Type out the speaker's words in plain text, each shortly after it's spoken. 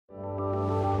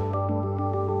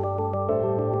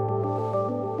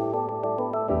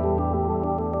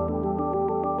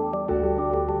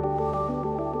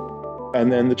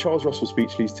And then the Charles Russell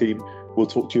Speechlys team will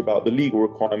talk to you about the legal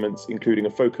requirements, including a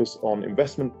focus on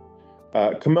investment,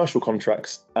 commercial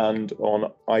contracts, and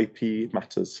on IP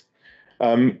matters.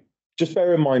 Just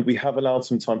bear in mind, we have allowed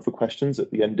some time for questions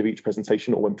at the end of each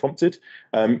presentation or when prompted.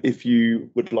 If you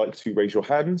would like to raise your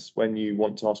hands when you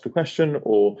want to ask a question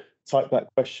or type that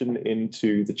question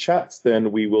into the chat,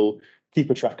 then we will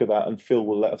keep a track of that, and Phil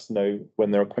will let us know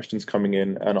when there are questions coming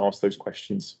in and ask those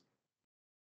questions.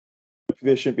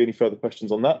 There shouldn't be any further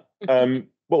questions on that.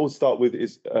 What we'll start with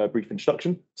is a brief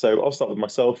introduction. So I'll start with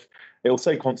myself. It'll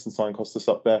say Constantine Costas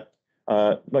up there.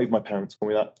 Not even my parents call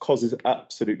me that. Cos is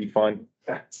absolutely fine.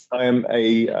 I am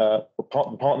a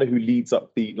partner who leads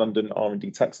up the London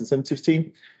R&D tax incentives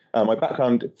team. My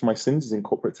background for my sins is in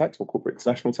corporate tax or corporate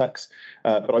international tax,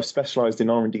 but I've specialised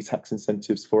in R&D tax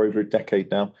incentives for over a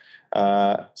decade now.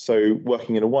 So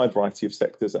working in a wide variety of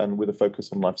sectors and with a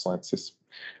focus on life sciences.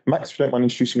 Max, if you don't mind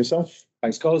introducing yourself.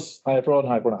 Thanks, Cos. Hi, everyone.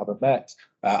 Hi, everyone I haven't met.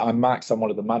 I'm Max. I'm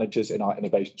one of the managers in our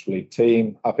Innovations Relief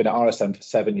team. I've been at RSM for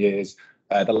 7 years.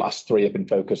 The last 3 have been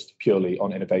focused purely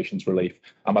on innovations relief.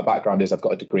 And my background is I've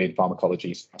got a degree in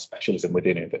pharmacology. My specialism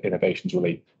within innovations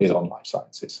relief is on life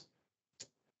sciences.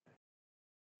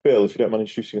 Phil, if you don't mind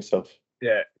introducing yourself.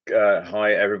 Yeah,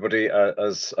 hi everybody.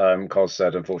 As Cos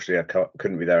said, unfortunately I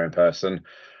couldn't be there in person,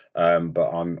 but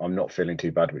I'm not feeling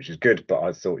too bad, which is good. But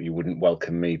I thought you wouldn't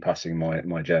welcome me passing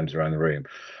my germs around the room.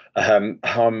 I'm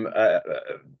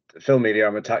Phil Media.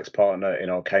 I'm a tax partner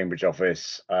in our Cambridge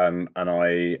office, and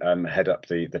I head up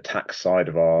the tax side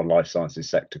of our life sciences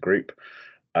sector group.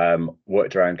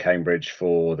 Worked around Cambridge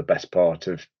for the best part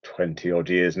of 20 odd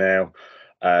years now.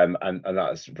 And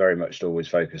that's very much always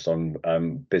focused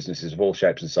on businesses of all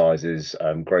shapes and sizes,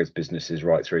 growth businesses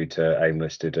right through to AIM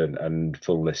listed and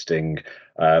full listing,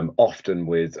 often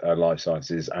with a life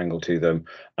sciences angle to them,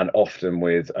 and often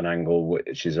with an angle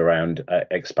which is around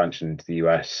expansion into the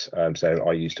US. So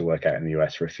I used to work out in the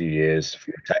US for a few years for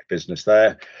a tech business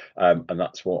there, and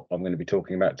that's what I'm going to be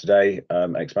talking about today,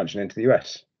 expansion into the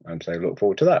US. So look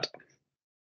forward to that.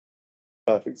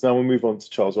 Perfect. So now we'll move on to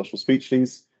Charles Russell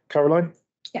Speechlys. Caroline?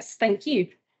 Yes, thank you.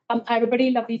 Hi,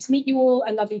 everybody. Lovely to meet you all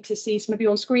and lovely to see some of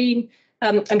you on screen.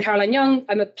 I'm Caroline Young.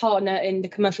 I'm a partner in the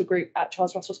commercial group at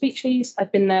Charles Russell Speechlys.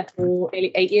 I've been there for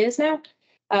nearly 8 years now.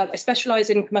 I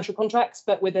specialise in commercial contracts,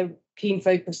 but with a keen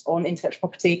focus on intellectual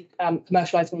property,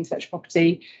 commercialising intellectual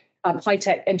property,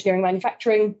 high-tech engineering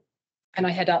manufacturing, and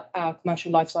I head up our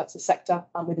commercial life sciences sector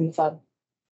within the firm.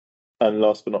 And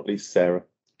last but not least, Sarah.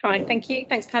 Hi, thank you.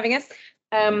 Thanks for having us.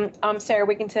 I'm Sarah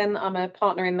Wigginton. I'm a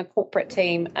partner in the corporate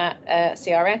team at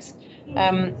CRS.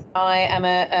 I am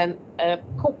a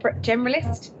corporate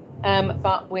generalist,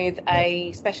 but with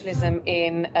a specialism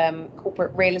in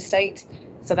corporate real estate.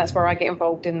 So that's where I get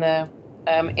involved in the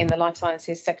life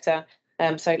sciences sector.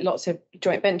 So lots of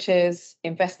joint ventures,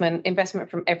 investment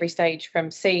from every stage, from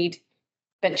seed,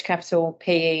 venture capital,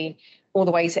 PE, all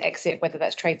the way to exit, whether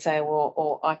that's trade sale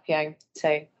or IPO.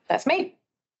 So that's me.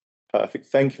 Perfect.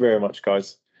 Thank you very much,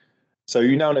 guys. So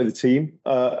you now know the team.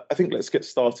 I think let's get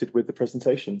started with the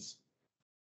presentations.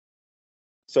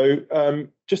 So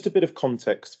just a bit of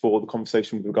context for the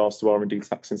conversation with regards to R&D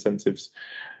tax incentives.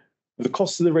 The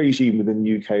cost of the regime within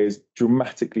the UK has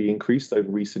dramatically increased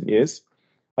over recent years.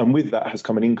 And with that has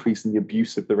come an increase in the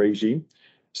abuse of the regime.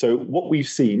 So what we've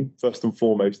seen, first and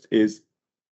foremost, is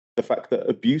the fact that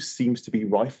abuse seems to be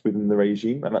rife within the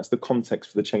regime. And that's the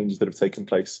context for the changes that have taken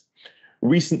place.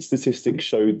 Recent statistics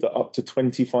showed that up to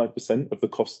 25% of the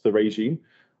cost of the regime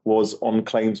was on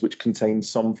claims which contained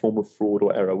some form of fraud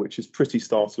or error, which is pretty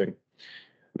startling.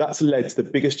 That's led to the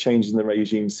biggest changes in the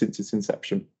regime since its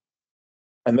inception.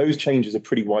 And those changes are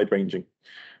pretty wide-ranging.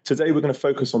 Today, we're going to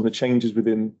focus on the changes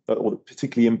within, or that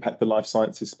particularly impact the life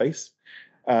sciences space.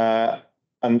 And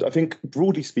I think,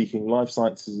 broadly speaking, life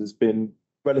sciences has been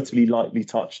relatively lightly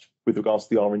touched with regards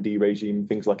to the R&D regime,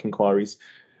 things like inquiries.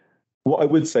 What I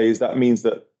would say is that means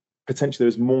that potentially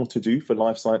there's more to do for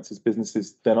life sciences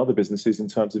businesses than other businesses in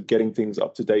terms of getting things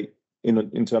up to date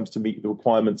in terms to meet the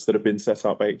requirements that have been set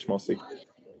out by HMRC.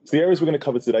 So the areas we're going to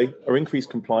cover today are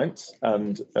increased compliance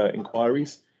and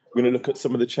inquiries. We're going to look at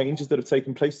some of the changes that have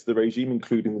taken place to the regime,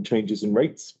 including the changes in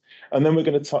rates. And then we're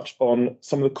going to touch on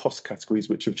some of the cost categories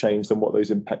which have changed and what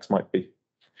those impacts might be.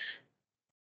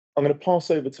 I'm going to pass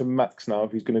over to Max now,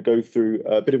 who's going to go through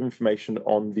a bit of information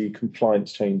on the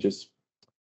compliance changes.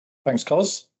 Thanks,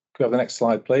 Cos. Could we have the next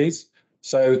slide, please?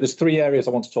 So there's 3 areas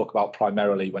I want to talk about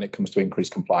primarily when it comes to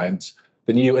increased compliance: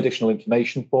 the new additional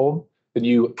information form, the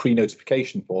new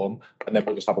pre-notification form, and then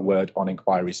we'll just have a word on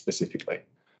inquiries specifically.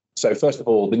 So first of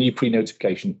all, the new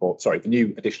pre-notification form, the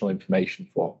new additional information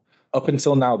form. Up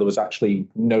until now, there was actually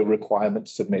no requirement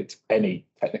to submit any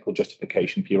technical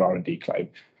justification for your R&D claim.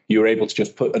 You were able to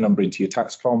just put a number into your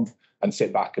tax comp and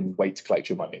sit back and wait to collect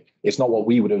your money. It's not what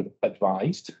we would have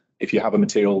advised. If you have a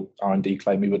material R&D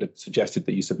claim, we would have suggested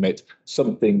that you submit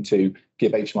something to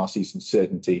give HMRC some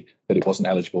certainty that it was an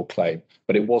eligible claim,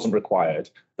 but it wasn't required.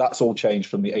 That's all changed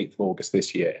from the 8th of August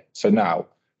this year. So now,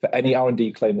 for any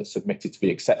R&D claim that's submitted to be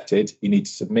accepted, you need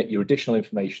to submit your additional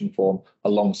information form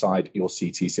alongside your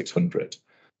CT 600.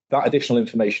 That additional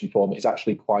information form is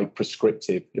actually quite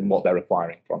prescriptive in what they're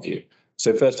requiring from you.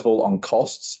 So first of all, on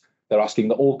costs, they're asking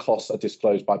that all costs are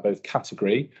disclosed by both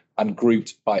category and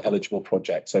grouped by eligible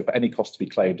project. So for any cost to be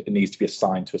claimed, it needs to be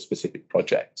assigned to a specific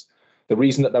project. The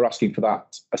reason that they're asking for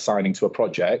that assigning to a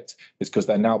project is because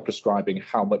they're now prescribing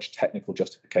how much technical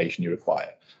justification you require.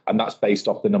 And that's based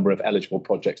off the number of eligible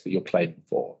projects that you're claiming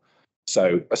for.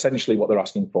 So essentially what they're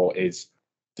asking for is,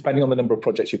 depending on the number of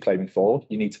projects you're claiming for,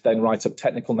 you need to then write up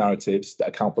technical narratives that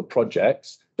account for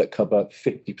projects that cover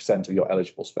 50% of your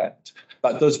eligible spend.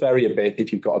 That does vary a bit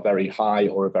if you've got a very high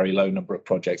or a very low number of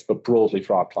projects, but broadly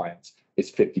for our clients,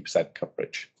 it's 50%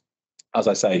 coverage. As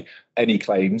I say, any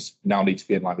claims now need to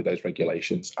be in line with those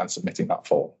regulations and submitting that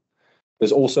form.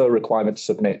 There's also a requirement to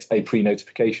submit a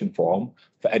pre-notification form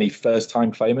for any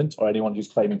first-time claimant or anyone who's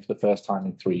claiming for the first time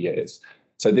in 3 years.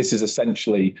 So this is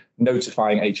essentially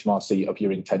notifying HMRC of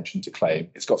your intention to claim.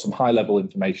 It's got some high-level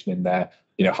information in there,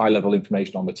 high-level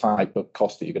information on the type of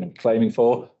cost that you're going to be claiming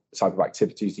for, the type of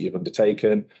activities that you've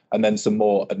undertaken, and then some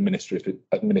more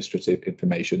administrative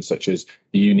information, such as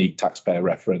the unique taxpayer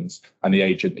reference and the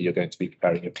agent that you're going to be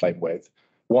preparing your claim with.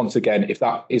 Once again, if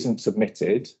that isn't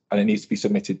submitted, and it needs to be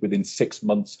submitted within 6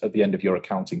 months of the end of your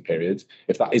accounting period,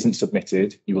 if that isn't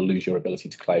submitted, you will lose your ability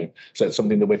to claim. So it's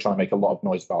something that we're trying to make a lot of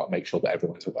noise about and make sure that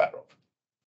everyone is aware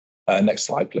of. Next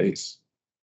slide, please.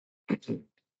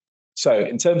 So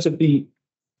in terms of the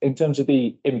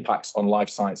impacts on life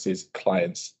sciences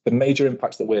clients, the major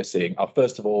impacts that we're seeing are,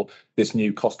 first of all, this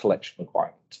new cost collection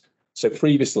requirement. So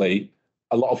previously,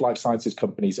 a lot of life sciences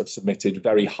companies have submitted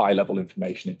very high level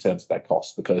information in terms of their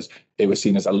costs because it was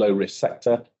seen as a low risk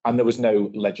sector and there was no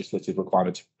legislative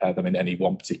requirement to prepare them in any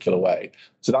one particular way.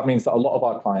 So that means that a lot of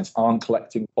our clients aren't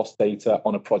collecting cost data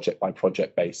on a project by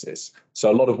project basis. So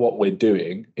a lot of what we're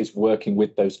doing is working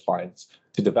with those clients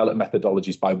to develop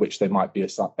methodologies by which they might be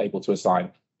able to assign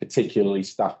particularly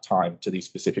staff time to these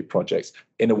specific projects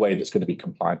in a way that's going to be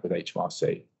compliant with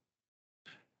HMRC.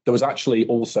 There was actually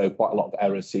also quite a lot of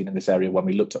errors seen in this area when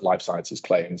we looked at life sciences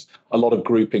claims, a lot of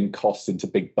grouping costs into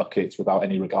big buckets without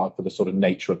any regard for the sort of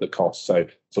nature of the costs. So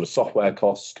sort of software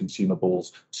costs,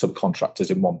 consumables, subcontractors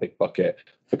in one big bucket.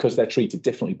 Because they're treated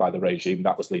differently by the regime,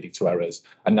 that was leading to errors.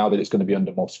 And now that it's going to be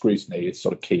under more scrutiny, it's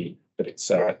sort of key that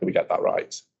that we get that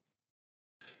right.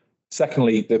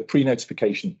 Secondly, the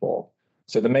pre-notification form.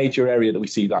 So the major area that we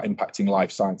see that impacting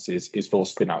life sciences is for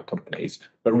spin-out companies.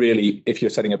 But really, if you're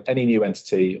setting up any new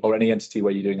entity or any entity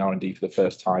where you're doing R&D for the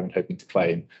first time and hoping to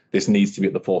claim, this needs to be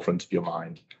at the forefront of your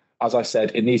mind. As I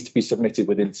said, it needs to be submitted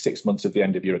within 6 months of the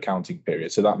end of your accounting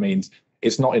period. So that means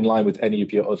it's not in line with any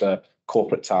of your other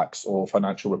corporate tax or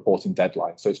financial reporting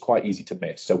deadlines. So it's quite easy to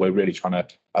miss. So we're really trying to,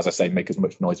 as I say, make as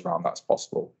much noise around that as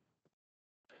possible.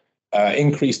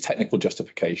 Increased technical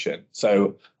justification.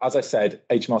 So as I said,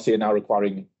 HMRC are now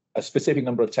requiring a specific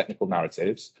number of technical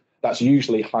narratives. That's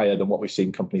usually higher than what we've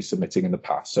seen companies submitting in the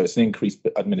past. So it's an increased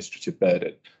administrative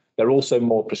burden. They're also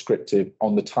more prescriptive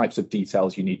on the types of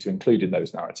details you need to include in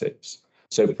those narratives.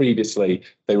 So previously,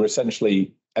 they were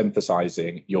essentially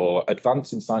emphasizing your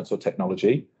advance in science or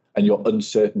technology and your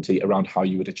uncertainty around how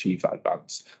you would achieve that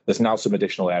advance. There's now some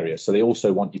additional areas. So they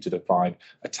also want you to define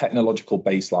a technological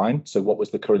baseline. So what was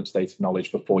the current state of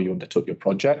knowledge before you undertook your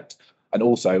project? And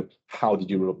also, how did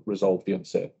you resolve the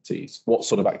uncertainties? What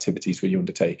sort of activities were you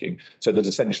undertaking? So there's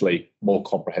essentially more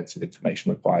comprehensive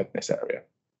information required in this area.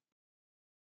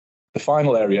 The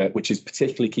final area, which is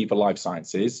particularly key for life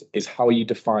sciences, is how are you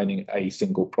defining a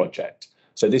single project?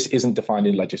 So this isn't defined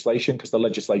in legislation because the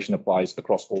legislation applies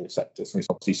across all sectors and it's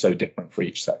obviously so different for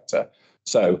each sector.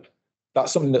 So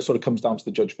that's something that sort of comes down to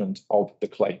the judgment of the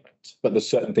claimant, but there's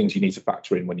certain things you need to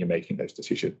factor in when you're making those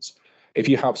decisions. If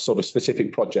you have sort of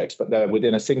specific projects, but they're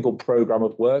within a single program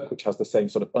of work, which has the same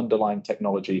sort of underlying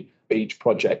technology, but each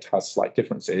project has slight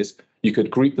differences, you could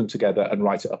group them together and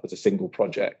write it up as a single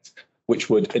project, which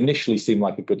would initially seem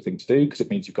like a good thing to do because it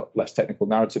means you've got less technical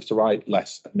narratives to write,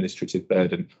 less administrative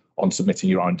burden on submitting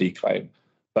your R&D claim.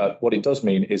 But what it does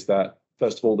mean is that,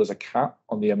 first of all, there's a cap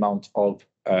on the amount of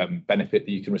benefit that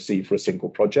you can receive for a single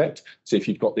project. So if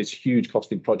you've got this huge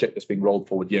costing project that's being rolled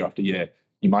forward year after year,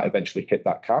 you might eventually hit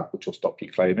that cap, which will stop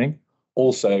you claiming.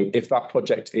 Also, if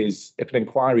an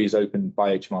inquiry is opened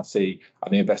by HMRC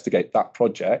and they investigate that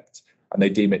project and they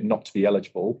deem it not to be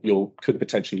eligible, you could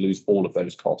potentially lose all of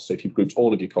those costs. So if you've grouped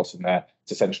all of your costs in there,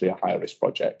 it's essentially a higher risk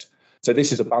project. So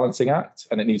this is a balancing act,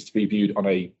 and it needs to be viewed on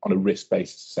a risk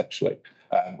basis, essentially,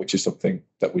 which is something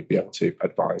that we'd be able to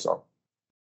advise on.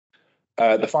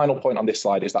 The final point on this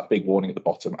slide is that big warning at the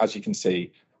bottom. As you can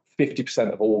see,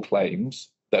 50% of all claims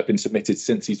that have been submitted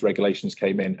since these regulations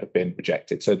came in have been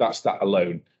rejected. So that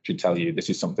alone should tell you this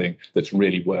is something that's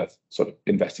really worth sort of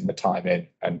investing the time in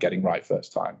and getting right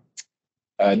first time.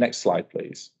 Next slide,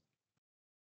 please.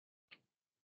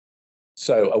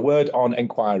 So a word on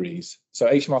inquiries. So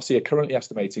HMRC are currently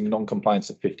estimating non-compliance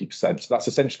at 50%. So that's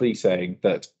essentially saying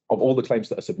that of all the claims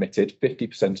that are submitted,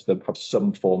 50% of them have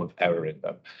some form of error in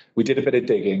them. We did a bit of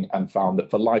digging and found that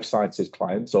for life sciences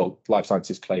clients, or life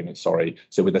sciences claimants, sorry,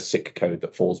 so with a SIC code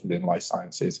that falls within life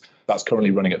sciences, that's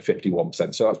currently running at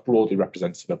 51%. So that's broadly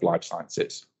representative of life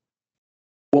sciences.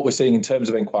 What we're seeing in terms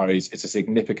of inquiries is a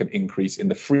significant increase in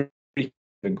the frequency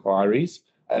of inquiries,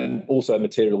 and also a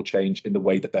material change in the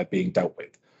way that they're being dealt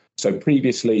with. So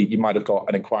previously, you might have got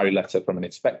an inquiry letter from an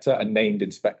inspector, a named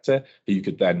inspector, who you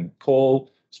could then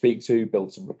call, speak to,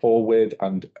 build some rapport with,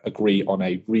 and agree on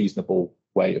a reasonable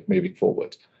way of moving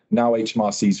forward. Now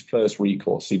HMRC's first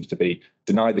recourse seems to be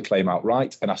deny the claim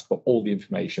outright and ask for all the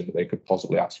information that they could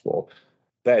possibly ask for.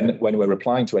 Then when we're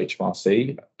replying to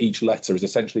HMRC, each letter is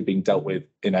essentially being dealt with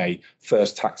in a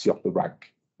first taxi off the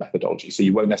rank methodology. So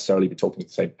you won't necessarily be talking to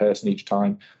the same person each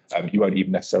time. You won't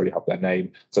even necessarily have their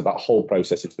name. So that whole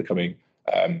process is becoming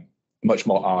much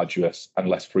more arduous and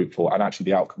less fruitful. And actually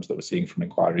the outcomes that we're seeing from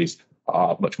inquiries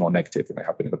are much more negative than they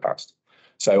have been in the past.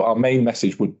 So our main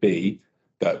message would be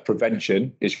that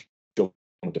prevention is your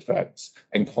defence.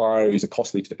 Inquiries are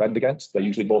costly to defend against. They're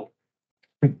usually more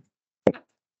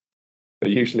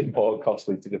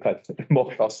costly to defend,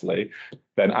 more costly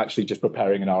than actually just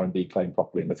preparing an R&D claim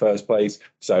properly in the first place.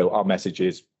 So our message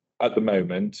is, at the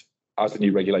moment, as the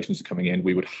new regulations are coming in,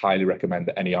 we would highly recommend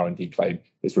that any R&D claim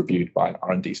is reviewed by an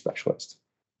R&D specialist.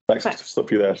 Thanks. To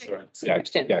stop you there. Sorry.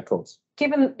 Yeah, of course.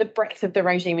 Given the breadth of the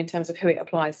regime in terms of who it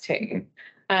applies to,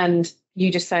 and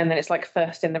you just saying that it's like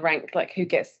first in the rank, like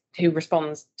who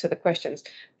responds to the questions,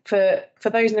 for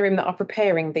those in the room that are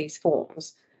preparing these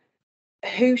forms,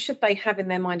 who should they have in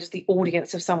their mind as the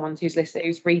audience of someone who's listening,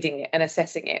 who's reading it and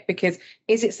assessing it? Because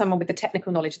is it someone with the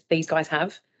technical knowledge that these guys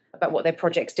have about what their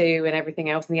projects do and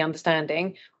everything else and the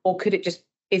understanding? Or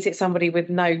is it somebody with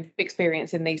no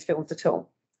experience in these fields at all?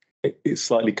 It's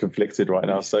slightly conflicted right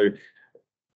now. So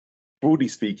broadly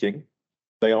speaking,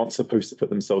 they aren't supposed to put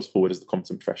themselves forward as the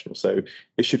competent professional. So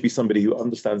it should be somebody who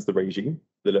understands the regime,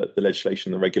 the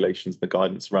legislation, the regulations, the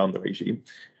guidance around the regime.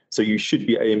 So you should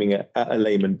be aiming at a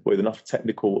layman with enough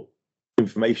technical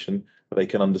information that they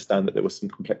can understand that there was some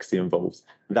complexity involved.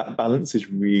 That balance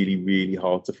is really, really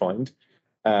hard to find.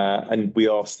 And we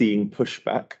are seeing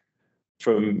pushback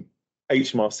from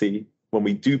HMRC when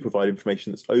we do provide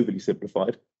information that's overly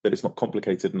simplified, that it's not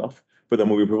complicated enough. But then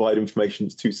when we provide information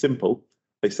that's too simple,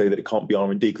 they say that it can't be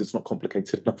R&D because it's not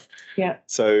complicated enough. Yeah.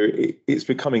 So it's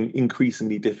becoming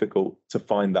increasingly difficult to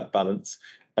find that balance.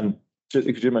 And just,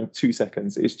 if you mind 2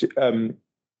 seconds, it's just,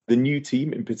 the new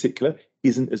team in particular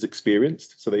isn't as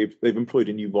experienced. So they've employed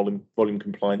a new volume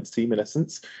compliance team in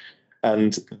essence,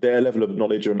 and their level of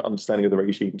knowledge and understanding of the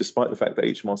regime, despite the fact that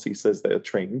HMRC says they are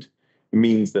trained,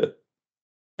 means that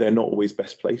they're not always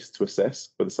best placed to assess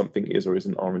whether something is or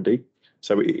isn't R&D.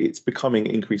 So it's becoming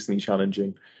increasingly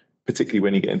challenging, particularly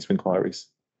when you get into inquiries.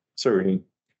 Sorry.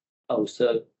 Oh,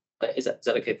 so is that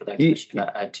okay for that question?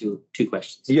 I had two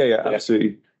questions. Yeah,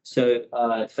 absolutely. So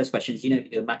first question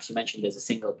is, Max, you mentioned there's a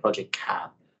single project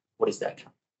cap. What is that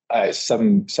cap? It's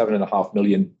 7.5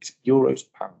 million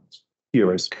euros, pounds.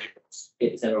 Euros.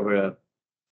 Is that over a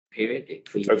period?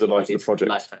 Over the life of the project.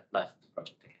 Life of the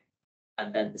project. Okay.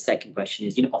 And then the second question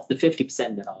is, of the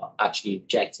 50% that are actually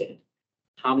rejected,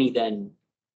 how many then,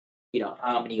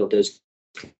 how many of those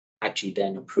actually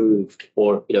then approved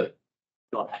or,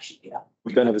 not actually? Yeah.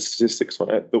 We don't have the statistics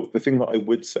on it. The thing that I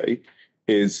would say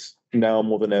is now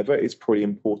more than ever, it's probably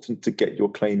important to get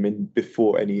your claim in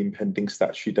before any impending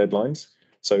statutory deadlines.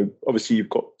 So obviously you've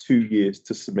got 2 years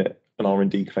to submit an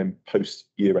R&D claim post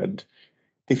year end.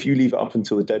 If you leave it up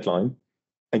until the deadline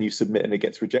and you submit and it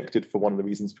gets rejected for one of the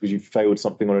reasons because you failed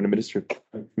something on an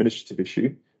administrative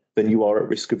issue, then you are at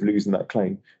risk of losing that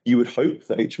claim. You would hope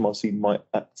that HMRC might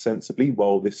act sensibly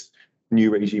while this new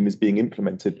regime is being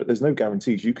implemented, but there's no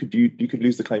guarantees. You could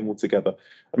lose the claim altogether.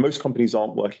 And most companies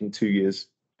aren't working 2 years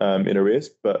in arrears,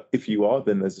 but if you are,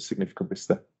 then there's a significant risk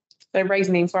there. So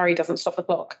raising the inquiry doesn't stop the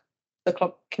clock. The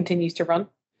clock continues to run.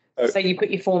 So you put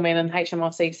your form in and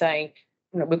HMRC say,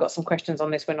 we've got some questions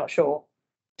on this, we're not sure.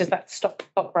 Does that stop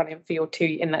running for your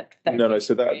 2 in that? No.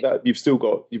 So that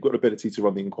you've got ability to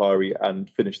run the inquiry and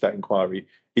finish that inquiry,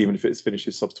 even if it's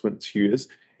finished subsequent 2 years.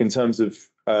 In terms of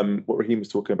what Raheem was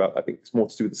talking about, I think it's more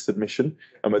to do with the submission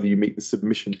and whether you meet the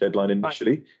submission deadline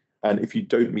initially. Right. And if you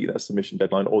don't meet that submission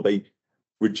deadline, or they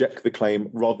reject the claim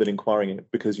rather than inquiring it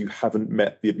because you haven't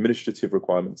met the administrative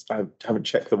requirements, haven't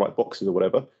checked the right boxes or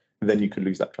whatever, then you can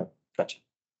lose that claim. Gotcha.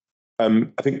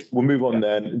 I think we'll move on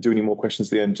then and do any more questions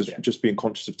at the end, just being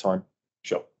conscious of time.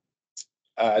 Sure.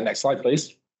 Next slide,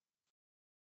 please.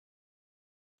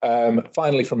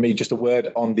 Finally, from me, just a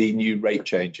word on the new rate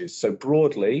changes. So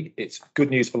broadly, it's good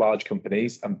news for large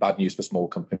companies and bad news for small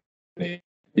companies.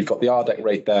 You've got the RDEC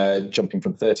rate there jumping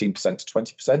from 13% to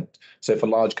 20%. So for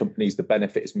large companies, the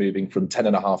benefit is moving from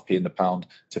 10.5p in the pound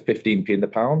to 15p in the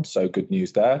pound. So good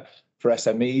news there. For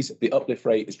SMEs, the uplift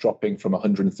rate is dropping from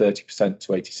 130%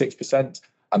 to 86%,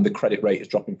 and the credit rate is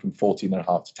dropping from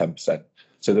 14.5% to 10%.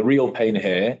 So the real pain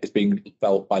here is being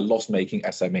felt by loss-making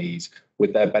SMEs,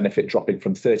 with their benefit dropping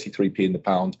from 33p in the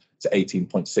pound to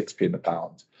 18.6p in the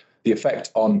pound. The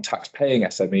effect on tax-paying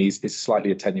SMEs is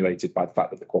slightly attenuated by the fact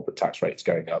that the corporate tax rate is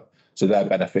going up. So their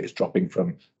benefit is dropping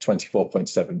from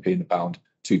 24.7p in the pound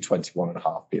to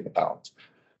 21.5p in the pound.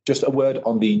 Just a word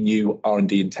on the new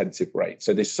R&D intensive rate.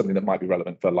 So this is something that might be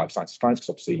relevant for life sciences clients, because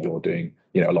obviously you're doing,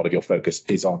 a lot of your focus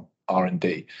is on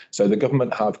R&D. So the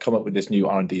government have come up with this new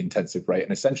R&D intensive rate,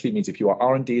 and essentially means if you are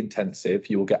R&D intensive,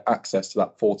 you will get access to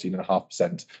that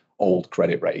 14.5% old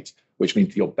credit rate, which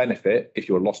means your benefit, if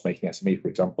you're a loss-making SME, for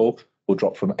example, will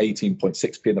drop from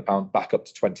 18.6p in the pound back up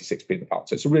to 26p in the pound.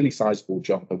 So it's a really sizable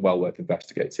jump and well worth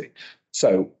investigating.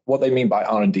 So what they mean by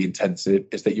R&D intensive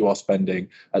is that you are spending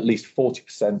at least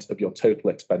 40% of your total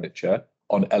expenditure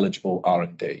on eligible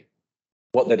R&D.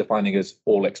 What they're defining as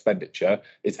all expenditure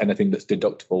is anything that's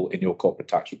deductible in your corporate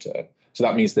tax return. So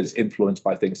that means that it's influenced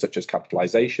by things such as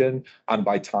capitalization and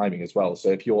by timing as well. So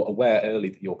if you're aware early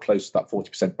that you're close to that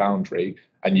 40% boundary,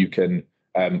 and you can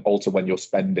alter when you're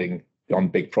spending on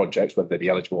big projects, whether they be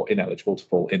eligible or ineligible to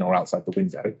fall in or outside the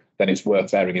window, then it's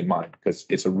worth bearing in mind, because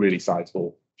it's a really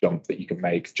sizable jump that you can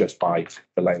make just by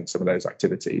delaying some of those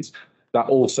activities. That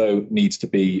also needs to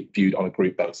be viewed on a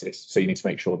group basis. So you need to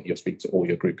make sure that you're speaking to all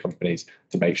your group companies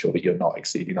to make sure that you're not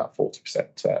exceeding that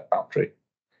 40% boundary.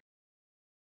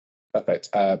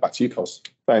 Perfect. Back to you, Cos.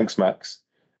 Thanks, Max.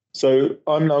 So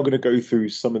I'm now going to go through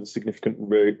some of the significant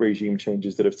regime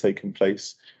changes that have taken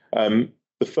place.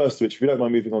 The first of which, if you don't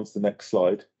mind moving on to the next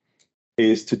slide,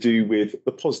 is to do with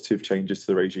the positive changes to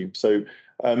the regime. So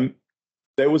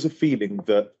there was a feeling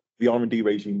that the R&D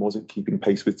regime wasn't keeping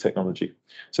pace with technology.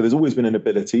 So there's always been an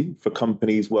ability for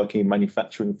companies working in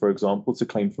manufacturing, for example, to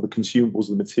claim for the consumables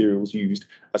and the materials used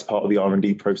as part of the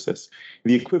R&D process.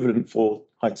 The equivalent for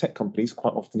high-tech companies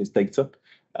quite often is data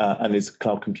and is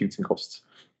cloud computing costs.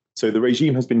 So the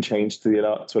regime has been changed to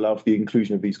allow for the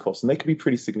inclusion of these costs, and they can be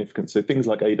pretty significant. So things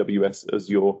like AWS,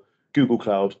 Azure, Google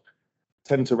Cloud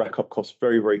tend to rack up costs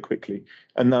very, very quickly.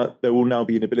 And that there will now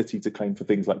be an ability to claim for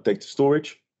things like data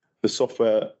storage, the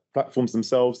software platforms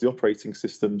themselves, the operating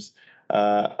systems,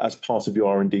 as part of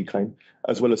your R&D claim,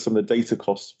 as well as some of the data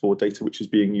costs for data which is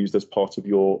being used as part of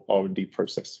your R&D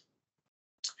process.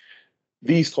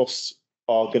 These costs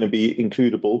are going to be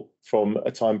includable from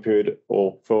a time period,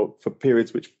 or for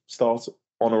periods which start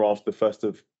on or after the 1st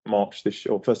of March this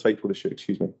year, or 1st of April this year,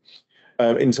 excuse me.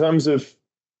 In terms of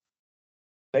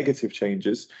negative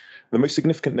changes, the most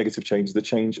significant negative change is the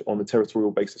change on the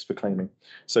territorial basis for claiming.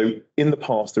 So in the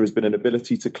past, there has been an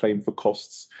ability to claim for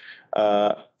costs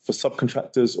for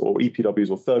subcontractors or EPWs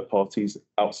or third parties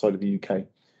outside of the UK.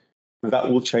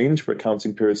 That will change for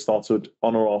accounting periods started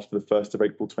on or after the 1st of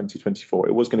April 2024.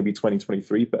 It was going to be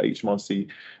 2023, but HMRC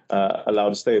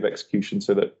allowed a stay of execution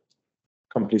so that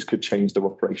companies could change their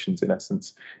operations in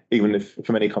essence, even if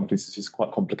for many companies this is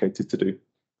quite complicated to do.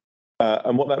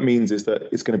 And what that means is that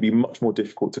it's going to be much more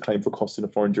difficult to claim for costs in a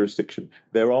foreign jurisdiction.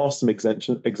 There are some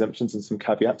exemptions and some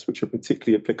caveats which are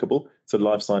particularly applicable to the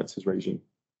life sciences regime.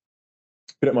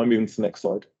 If you don't mind moving to the next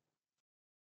slide.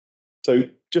 So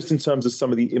just in terms of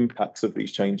some of the impacts of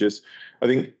these changes, I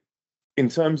think in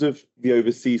terms of the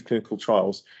overseas clinical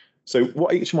trials, so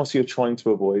what HMRC are trying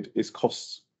to avoid is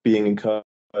costs being incurred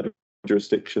in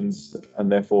jurisdictions,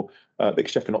 and therefore the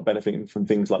Exchequer not benefiting from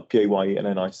things like PAYE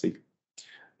and NIC.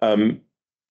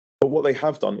 But what they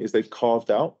have done is they've carved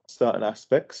out certain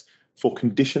aspects for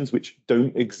conditions which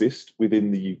don't exist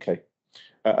within the UK.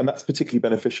 And that's particularly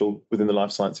beneficial within the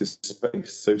life sciences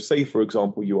space. So say, for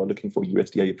example, you are looking for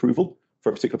USDA approval for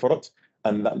a particular product,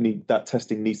 and that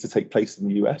testing needs to take place in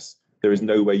the US. There is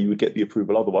no way you would get the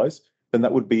approval otherwise. then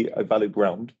that would be a valid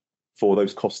ground for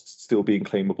those costs still being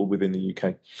claimable within the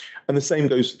UK. And the same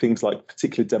goes for things like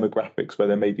particular demographics, where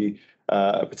there may be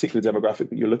a particular demographic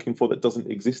that you're looking for that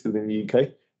doesn't exist within the UK.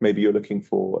 Maybe you're looking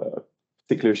for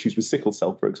particular issues with sickle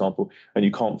cell, for example, and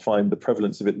you can't find the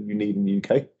prevalence of it that you need in the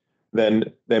UK, then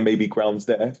there may be grounds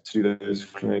there to do those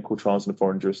clinical trials in a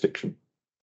foreign jurisdiction.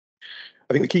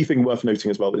 I think the key thing worth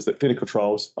noting as well is that clinical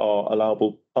trials are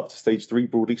allowable up to stage 3,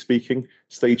 broadly speaking.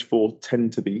 Stage 4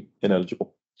 tend to be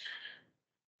ineligible.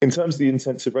 In terms of the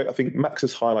intensive rate, I think Max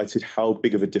has highlighted how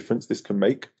big of a difference this can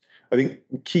make. I think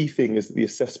the key thing is that the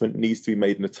assessment needs to be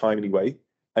made in a timely way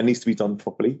and needs to be done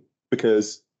properly,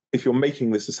 because if you're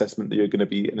making this assessment that you're going to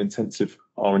be an intensive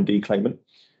R&D claimant,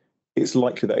 it's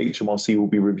likely that HMRC will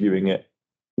be reviewing it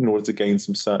in order to gain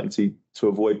some certainty to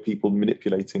avoid people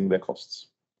manipulating their costs.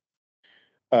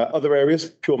 Other areas,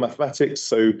 pure mathematics.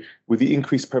 So with the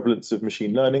increased prevalence of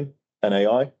machine learning and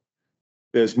AI,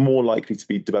 there's more likely to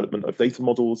be development of data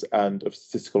models and of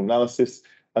statistical analysis.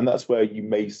 And that's where you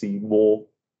may see more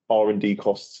R&D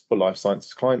costs for life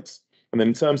sciences clients. And then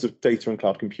in terms of data and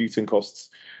cloud computing costs,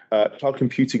 cloud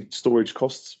computing storage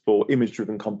costs for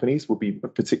image-driven companies will be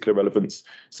of particular relevance.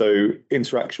 So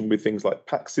interaction with things like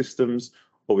PACS systems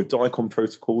or with DICOM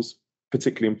protocols,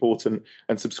 particularly important,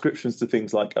 and subscriptions to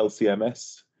things like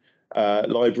LCMS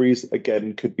libraries,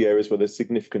 again, could be areas where there's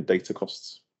significant data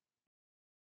costs.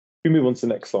 We move on to the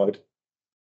next slide.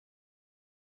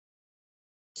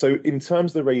 So in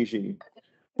terms of the regime,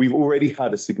 we've already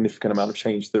had a significant amount of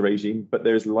change to the regime, but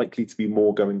there is likely to be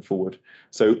more going forward.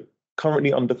 So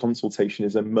currently under consultation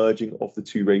is a merging of the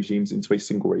two regimes into a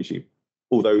single regime,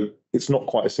 although it's not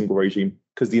quite a single regime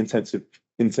because the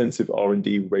intensive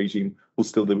R&D regime will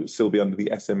still be under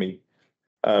the SME.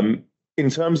 In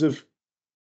terms of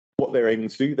what they're aiming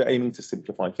to do, they're aiming to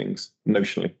simplify things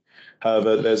notionally.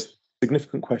 However, there's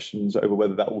significant questions over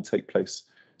whether that will take place.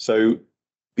 So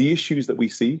the issues that we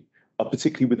see are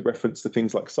particularly with reference to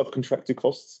things like subcontracted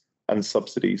costs and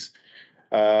subsidies.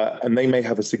 And they may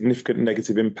have a significant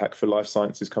negative impact for life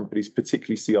sciences companies,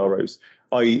 particularly CROs,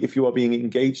 i.e. if you are being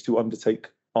engaged to undertake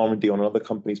R&D on another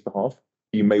company's behalf,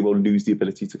 you may well lose the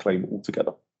ability to claim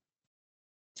altogether.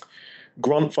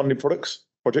 Grant funded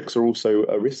projects are also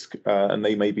a risk, and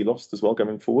they may be lost as well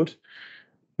going forward.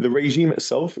 The regime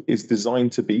itself is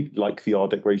designed to be like the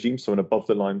RDEC regime, so an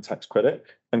above-the-line tax credit,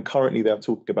 and currently they're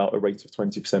talking about a rate of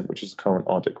 20%, which is the current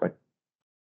RDEC rate.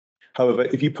 However,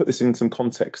 if you put this in some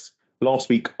context, last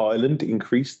week Ireland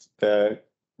increased their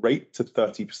rate to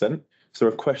 30%, so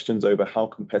there are questions over how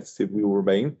competitive we will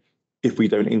remain if we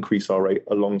don't increase our rate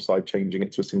alongside changing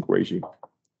it to a single regime.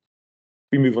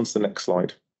 We move on to the next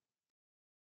slide.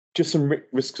 Just some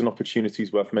risks and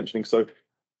opportunities worth mentioning. So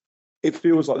it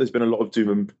feels like there's been a lot of doom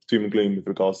and gloom with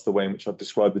regards to the way in which I've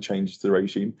described the changes to the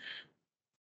regime.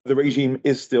 The regime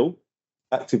is still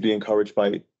actively encouraged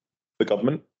by the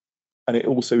government, and it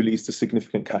also leads to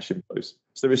significant cash inflows.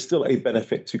 So there is still a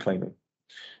benefit to claiming.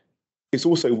 It's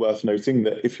also worth noting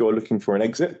that if you're looking for an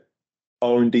exit,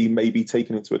 R&D may be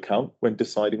taken into account when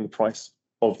deciding the price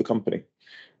of the company,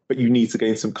 but you need to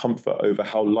gain some comfort over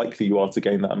how likely you are to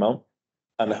gain that amount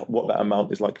and what that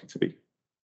amount is likely to be.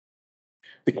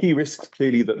 The key risks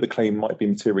clearly that the claim might be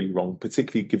materially wrong,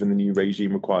 particularly given the new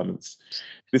regime requirements.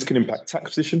 This can impact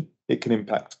tax position, it can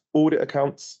impact audit of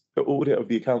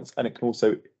the accounts, and it can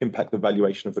also impact the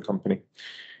valuation of the company.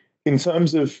 In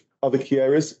terms of other key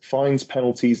areas, fines,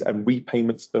 penalties, and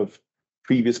repayments of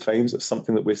previous claims are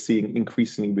something that we're seeing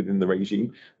increasingly within the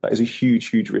regime. That is a huge,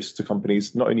 huge risk to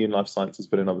companies, not only in life sciences,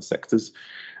 but in other sectors.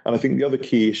 And I think the other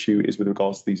key issue is with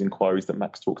regards to these inquiries that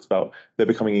Max talked about. They're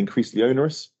becoming increasingly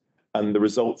onerous, and the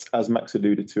results, as Max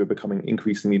alluded to, are becoming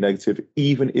increasingly negative,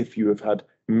 even if you have had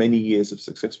many years of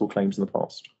successful claims in the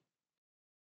past.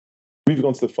 Moving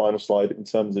on to the final slide in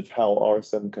terms of how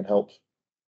RSM can help.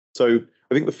 So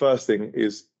I think the first thing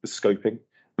is the scoping,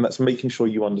 and that's making sure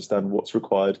you understand what's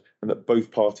required and that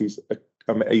both parties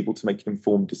are able to make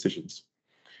informed decisions.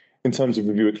 In terms of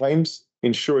review of claims,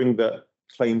 ensuring that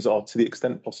claims are to the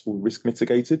extent possible risk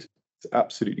mitigated is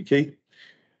absolutely key.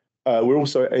 We're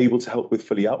also able to help with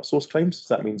fully outsourced claims.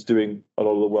 So that means doing a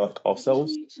lot of the work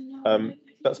ourselves.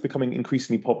 That's becoming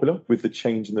increasingly popular with the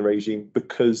change in the regime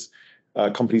because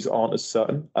companies aren't as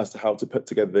certain as to how to put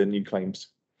together their new claims.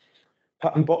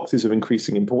 Patent box is of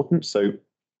increasing importance, so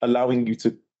allowing you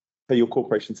to pay your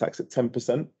corporation tax at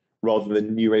 10% rather than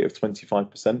the new rate of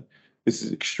 25%. This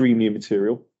is extremely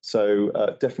immaterial, so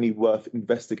definitely worth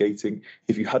investigating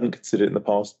if you hadn't considered it in the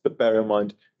past, but bear in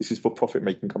mind, this is for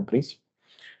profit-making companies.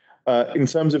 In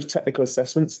terms of technical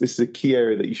assessments, this is a key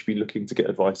area that you should be looking to get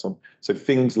advice on. So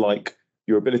things like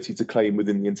your ability to claim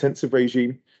within the intensive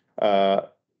regime,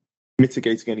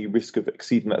 mitigating any risk of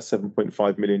exceeding that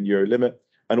 7.5 million euro limit,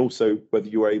 and also whether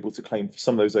you are able to claim for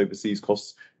some of those overseas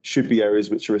costs should be areas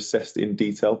which are assessed in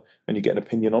detail and you get an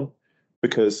opinion on,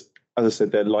 because, as I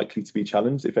said, they're likely to be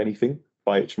challenged, if anything,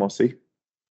 by HMRC.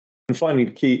 And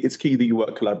finally, it's key that you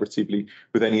work collaboratively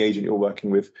with any agent you're working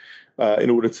with in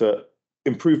order to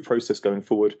improve process going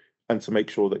forward and to make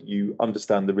sure that you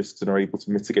understand the risks and are able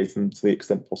to mitigate them to the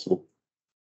extent possible.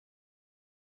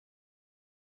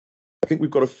 I think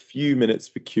we've got a few minutes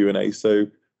for Q&A. So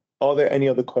are there any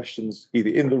other questions either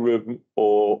in the room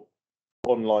or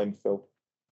online, Phil?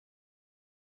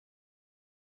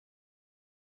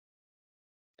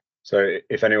 So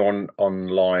if anyone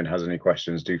online has any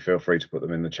questions, do feel free to put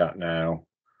them in the chat now.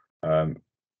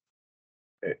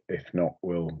 If not,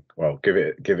 we'll give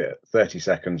it 30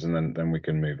 seconds and then we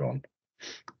can move on.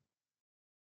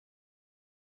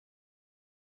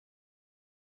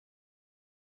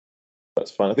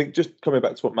 That's fine. I think just coming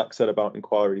back to what Max said about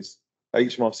inquiries,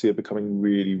 HMRC are becoming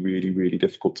really, really, really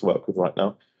difficult to work with right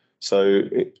now. So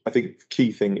I think the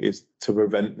key thing is to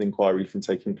prevent the inquiry from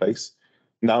taking place.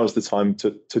 Now is the time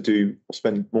to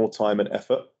spend more time and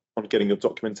effort on getting your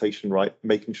documentation right,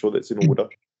 making sure that it's in order,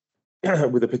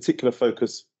 with a particular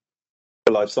focus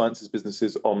for life sciences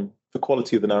businesses on the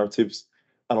quality of the narratives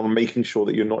and on making sure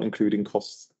that you're not including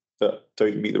costs that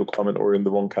don't meet the requirement or are in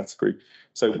the wrong category.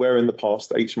 So where in the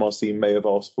past HMRC may have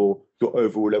asked for your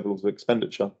overall levels of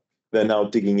expenditure, they're now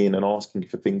digging in and asking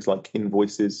for things like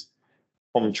invoices,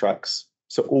 contracts.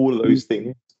 So all of those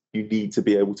things you need to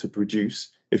be able to produce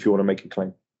if you want to make a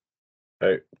claim.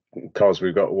 Cos,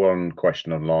 we've got one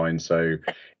question online. So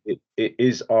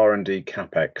is R&D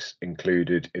CapEx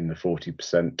included in the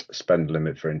 40% spend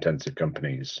limit for intensive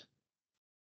companies?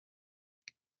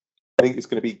 I think it's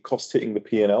going to be cost hitting the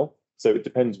P&L. So it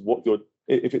depends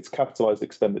if it's capitalized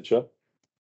expenditure,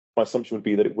 my assumption would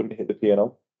be that it wouldn't hit the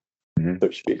P&L. So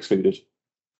it should be excluded.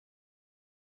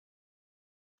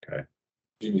 Okay.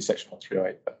 Presumably section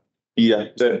 138. Yeah.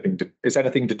 Is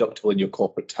anything deductible in your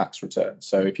corporate tax return?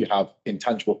 So if you have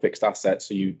intangible fixed assets,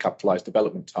 so you capitalize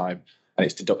development time and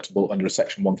it's deductible under a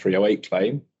section 1308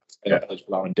 claim,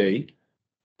 eligible R&D,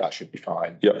 that should be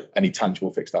fine. Yeah. Any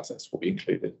tangible fixed assets will be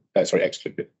excluded.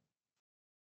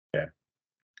 Yeah.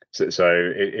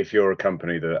 So if you're a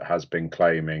company that has been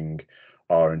claiming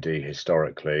R&D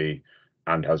historically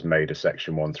and has made a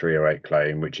section 1308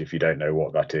 claim, which if you don't know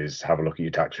what that is, have a look at your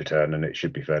tax return and it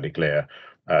should be fairly clear.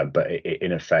 But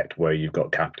in effect, where you've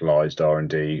got capitalized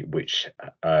R&D, which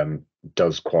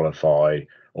does qualify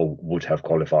or would have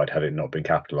qualified had it not been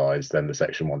capitalized, then the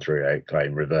section 1308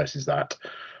 claim reverses that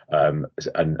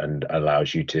and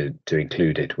allows you to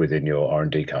include it within your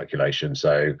R&D calculation.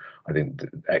 So I think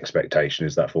the expectation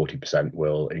is that 40%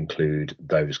 will include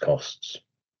those costs.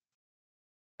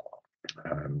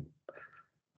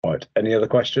 Right, any other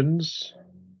questions?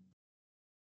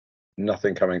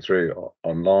 Nothing coming through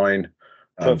online.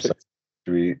 So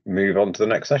do we move on to the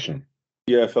next session?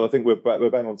 Yeah, Phil, I think we're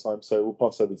bang on time, so we'll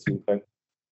pass over to you. Thanks.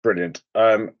 Brilliant.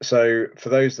 So for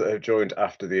those that have joined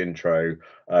after the intro,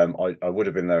 I would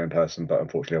have been there in person, but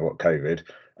unfortunately I've got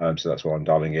COVID, so that's why I'm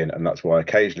dialing in, and that's why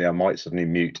occasionally I might suddenly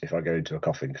mute if I go into a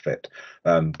coughing fit,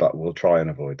 but we'll try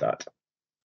and avoid that.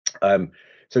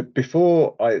 So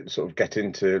before I sort of get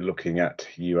into looking at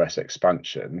US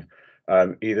expansion,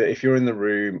 either if you're in the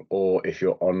room or if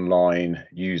you're online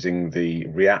using the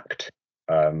React,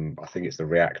 I think it's the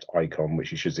React icon,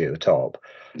 which you should see at the top,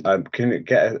 can it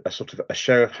get a sort of a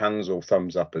show of hands or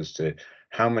thumbs up as to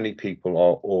how many people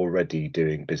are already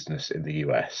doing business in the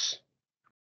US?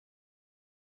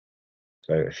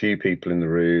 So a few people in the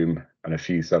room and a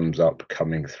few thumbs up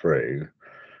coming through.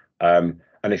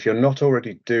 And if you're not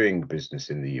already doing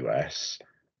business in the US,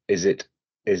 is it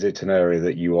an area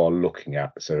that you are looking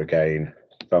at? So again,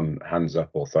 hands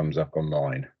up or thumbs up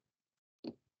online.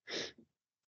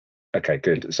 Okay,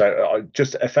 good. So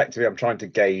just effectively, I'm trying to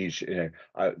gauge,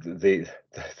 the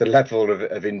level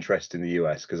of interest in the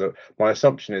US, because my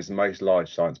assumption is most life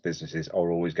science businesses are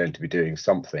always going to be doing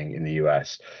something in the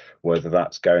US, whether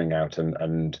that's going out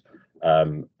and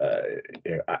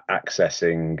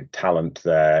accessing talent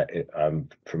there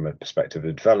from a perspective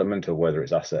of development, or whether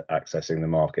it's accessing the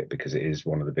market because it is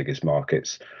one of the biggest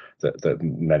markets that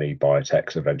many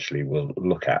biotechs eventually will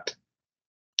look at.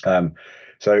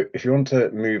 So if you want to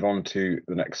move on to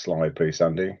the next slide, please,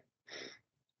 Sandy.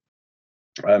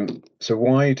 So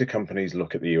why do companies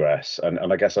look at the US? And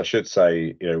I guess I should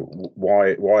say,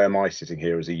 why am I sitting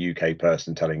here as a UK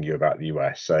person telling you about the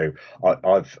US? So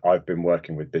I've been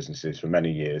working with businesses for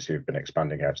many years who've been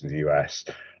expanding out in the US.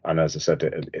 And as I said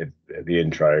at the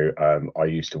intro, I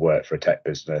used to work for a tech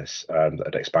business that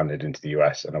had expanded into the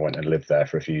US, and I went and lived there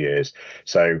for a few years.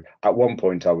 So at one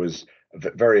point I was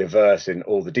very averse in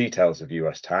all the details of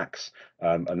US tax.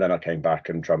 And then I came back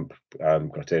and Trump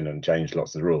got in and changed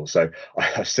lots of the rules. So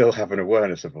I still have an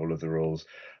awareness of all of the rules,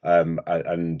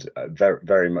 and very,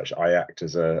 very much I act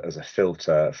as a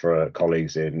filter for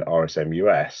colleagues in RSM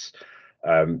US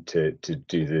to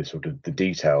do the sort of the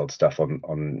detailed stuff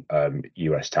on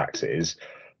US taxes.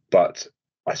 But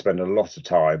I spend a lot of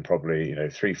time, probably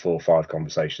 3, 4, 5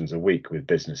 conversations a week with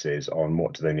businesses on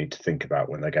what do they need to think about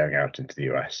when they're going out into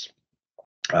the US.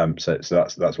 So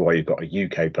that's why you've got a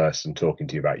UK person talking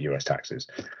to you about US taxes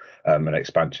and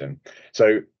expansion.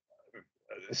 So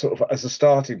sort of as a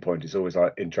starting point, it's always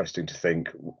interesting to think,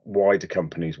 why do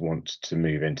companies want to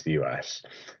move into the US?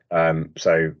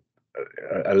 So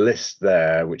a list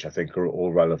there, which I think are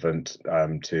all relevant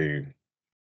to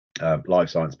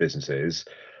life science businesses.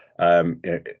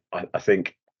 I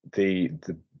think the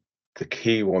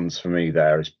key ones for me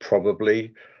there is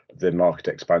probably the market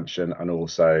expansion and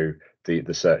also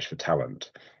the search for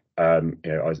talent. A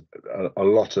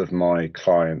lot of my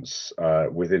clients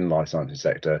within life sciences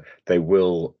sector, they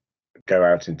will go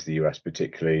out into the US,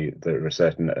 particularly there are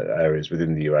certain areas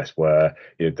within the US where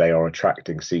they are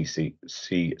attracting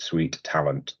C-suite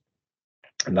talent,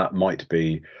 and that might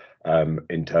be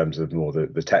in terms of more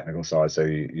the technical side, so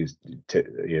you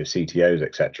CTOs,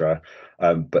 etc.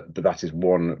 But that is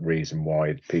one reason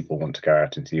why people want to go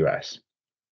out into the US.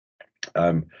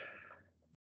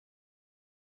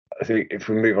 I think if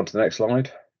we move on to the next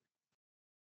slide.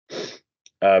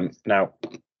 Now,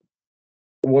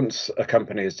 once a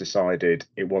company has decided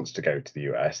it wants to go to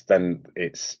the US, then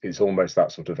it's almost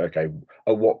that sort of, okay,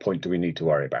 at what point do we need to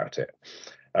worry about it?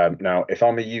 Now, if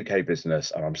I'm a UK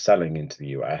business and I'm selling into the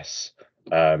US,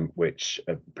 which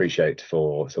I appreciate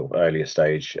for sort of earlier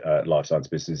stage life science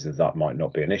businesses, that might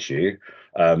not be an issue.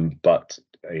 But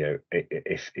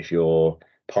if you're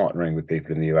partnering with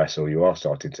people in the US, or you are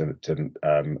starting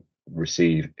to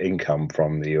receive income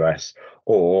from the US,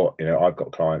 or I've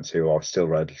got clients who are still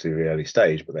relatively early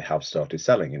stage, but they have started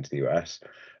selling into the US,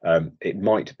 it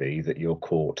might be that you're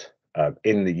caught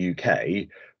in the UK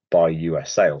by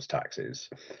US sales taxes.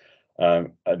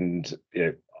 And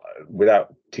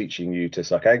without teaching you to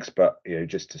suck eggs, but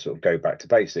just to sort of go back to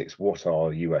basics, what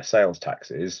are US sales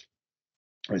taxes?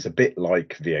 It's a bit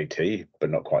like VAT, but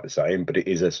not quite the same, but it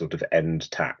is a sort of end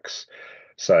tax.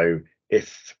 So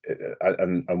if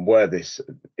and where this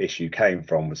issue came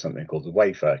from was something called the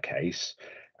Wayfair case.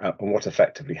 And what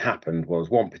effectively happened was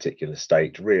one particular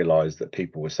state realised that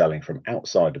people were selling from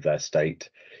outside of their state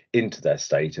into their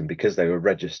state, and because they were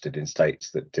registered in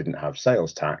states that didn't have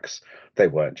sales tax, they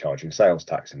weren't charging sales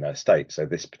tax in their state. So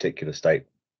this particular state,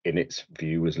 in its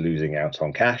view, was losing out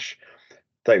on cash.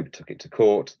 They took it to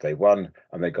court, they won,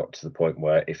 and they got to the point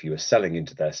where if you were selling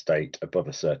into their state above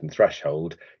a certain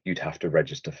threshold, you'd have to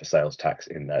register for sales tax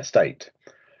in their state.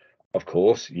 Of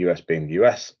course, US being the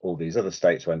US, all these other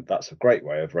states went, that's a great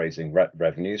way of raising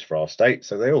revenues for our state.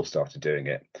 So they all started doing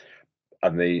it.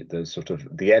 And the sort of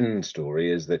the end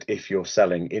story is that if you're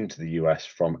selling into the US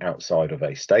from outside of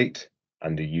a state,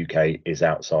 and the UK is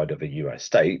outside of a US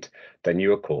state, then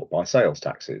you are caught by sales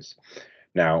taxes.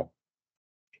 Now,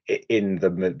 in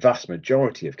the vast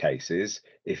majority of cases,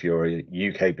 if you're a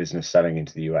UK business selling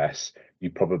into the US, you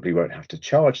probably won't have to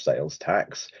charge sales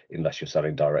tax unless you're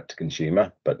selling direct to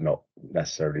consumer, but not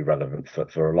necessarily relevant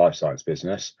for a life science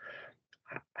business.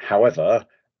 However,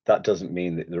 that doesn't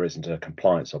mean that there isn't a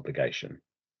compliance obligation.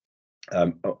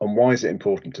 And why is it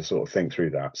important to sort of think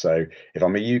through that? So if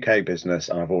I'm a UK business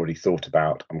and I've already thought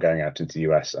about I'm going out into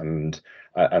the US and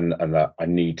that I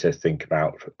need to think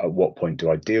about at what point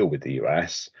do I deal with the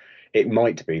US, it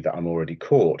might be that I'm already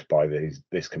caught by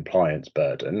this compliance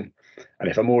burden. And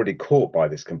if I'm already caught by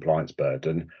this compliance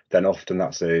burden, then often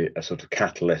that's a sort of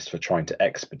catalyst for trying to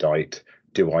expedite,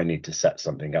 do I need to set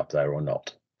something up there or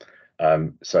not?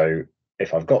 So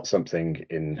if I've got something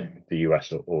in the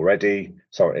US already,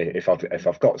 sorry, if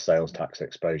I've got sales tax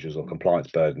exposures or compliance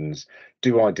burdens,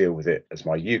 do I deal with it as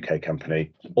my UK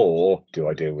company, or do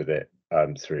I deal with it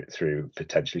through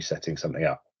potentially setting something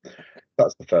up?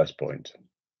 That's the first point.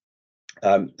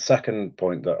 Second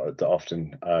point that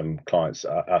often clients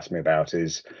ask me about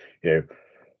is,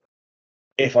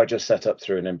 if I just set up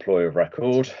through an employer of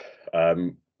record,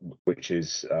 which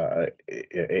is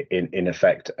in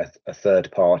effect a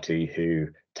third party who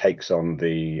takes on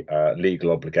the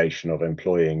legal obligation of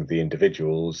employing the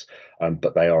individuals,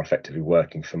 but they are effectively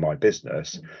working for my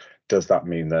business. Does that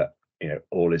mean that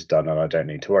all is done and I don't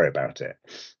need to worry about it?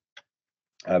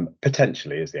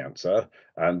 Potentially is the answer.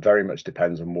 Very much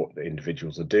depends on what the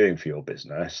individuals are doing for your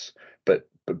business, but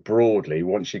broadly,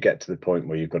 once you get to the point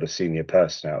where you've got a senior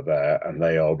person out there and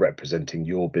they are representing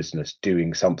your business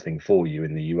doing something for you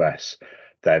in the US,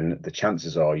 then the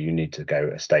chances are you need to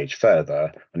go a stage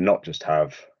further and not just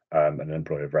have an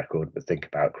employer of record, but think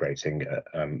about creating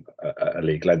a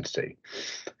legal entity.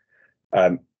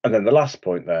 And then the last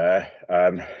point there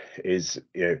is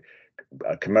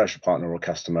a commercial partner or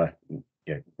customer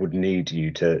would need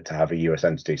you to have a US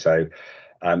entity. So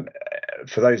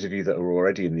for those of you that are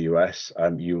already in the US,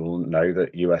 you will know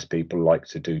that US people like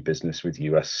to do business with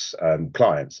US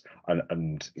clients,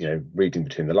 and reading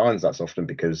between the lines, that's often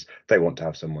because they want to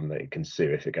have someone that it can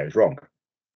sue if it goes wrong.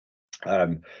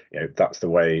 That's the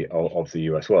way of the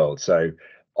US world. So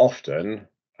often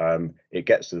it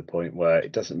gets to the point where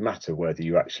it doesn't matter whether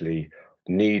you actually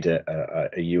need a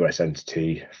US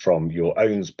entity from your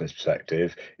own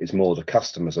perspective. It's more the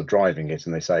customers are driving it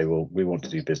and they say, well, we want to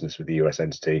do business with the US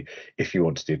entity. If you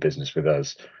want to do business with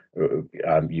us,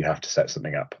 you have to set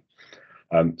something up.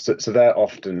 So they're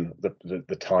often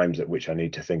the times at which I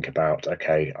need to think about,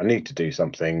 okay, I need to do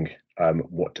something.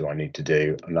 What do I need to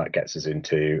do? And that gets us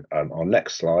into our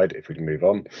next slide, if we can move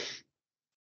on,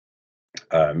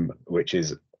 which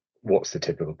is what's the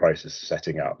typical process of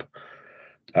setting up.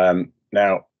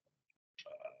 Now,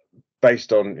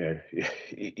 based on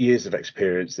years of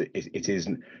experience, it's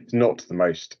not the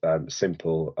most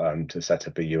simple to set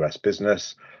up a US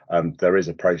business. There is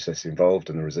a process involved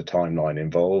and there is a timeline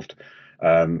involved.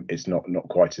 It's not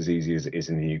quite as easy as it is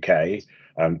in the UK.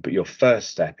 But your first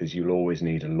step is you'll always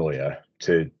need a lawyer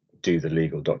to do the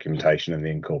legal documentation and the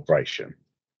incorporation.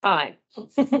 Hi.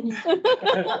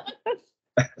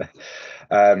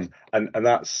 And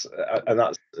that's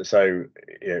so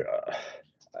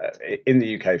in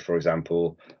the UK, for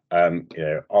example,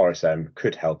 RSM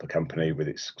could help a company with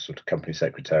its sort of company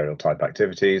secretarial type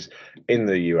activities. In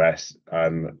the US,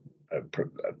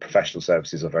 professional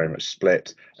services are very much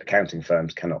split. Accounting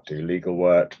firms cannot do legal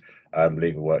work.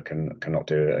 Legal work cannot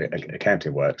do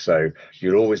accounting work. So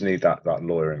you'll always need that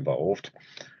lawyer involved.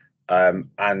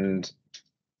 And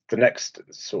the next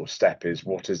sort of step is,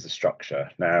 what is the structure?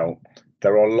 Now,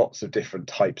 there are lots of different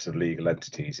types of legal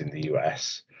entities in the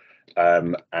US,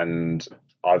 and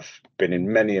I've been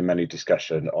in many and many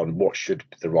discussions on what should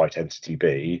the right entity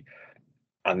be,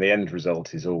 and the end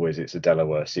result is always it's a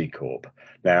Delaware C Corp.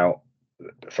 Now,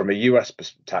 from a US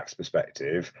tax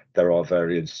perspective, there are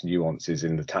various nuances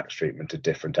in the tax treatment of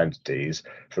different entities.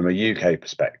 From a UK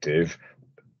perspective,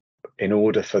 in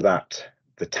order for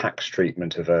the tax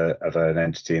treatment of an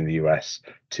entity in the US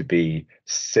to be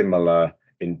similar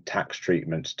in tax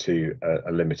treatment to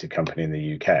a limited company in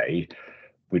the UK,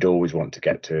 we'd always want to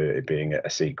get to it being a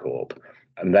C Corp.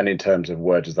 And then in terms of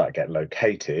where does that get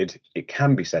located, it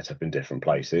can be set up in different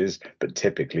places, but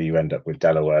typically you end up with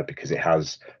Delaware because it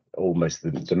has almost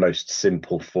the most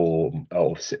simple form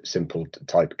or simple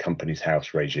type company's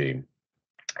house regime.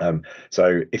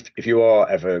 So if you are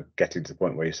ever getting to the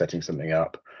point where you're setting something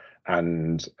up,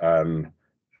 and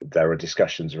there are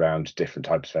discussions around different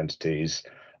types of entities,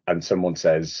 and someone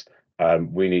says,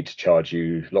 we need to charge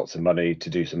you lots of money to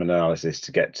do some analysis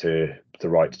to get to the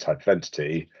right type of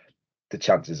entity, the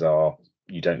chances are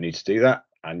you don't need to do that,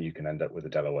 and you can end up with a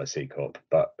Delaware C Corp.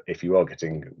 But if you are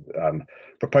getting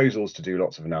proposals to do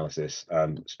lots of analysis,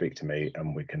 speak to me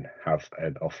and we can have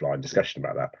an offline discussion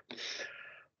about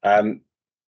that.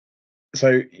 So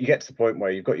you get to the point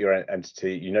where you've got your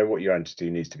entity, you know what your entity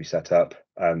needs to be set up.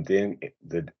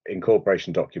 The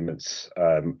incorporation documents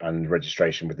and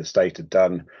registration with the state are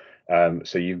done.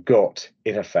 So you've got,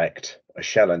 in effect, a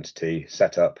shell entity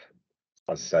set up,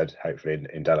 as I said, hopefully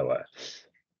in Delaware.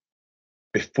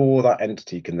 Before that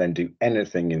entity can then do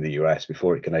anything in the US,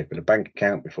 before it can open a bank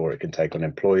account, before it can take on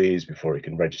employees, before it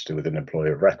can register with an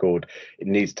employer of record, it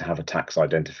needs to have a tax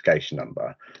identification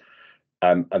number.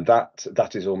 And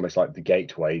that is almost like the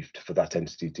gateway for that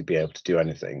entity to be able to do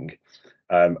anything.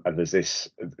 And there's this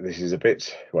is a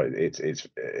bit, well, it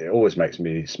always makes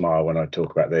me smile when I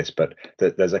talk about this, but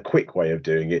there's a quick way of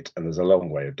doing it and there's a long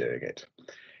way of doing it.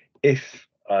 If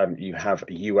you have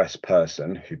a US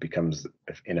person who becomes,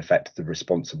 in effect, the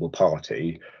responsible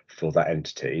party for that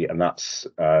entity, and that's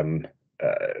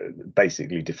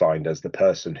basically defined as the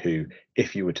person who,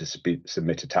 if you were to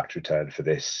submit a tax return for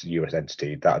this US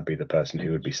entity, that would be the person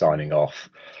who would be signing off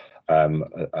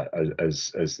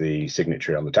as the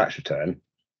signatory on the tax return.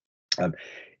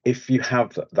 If you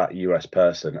have that US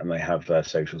person and they have their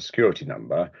social security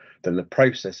number, then the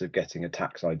process of getting a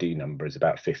tax ID number is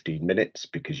about 15 minutes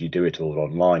because you do it all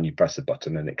online, you press a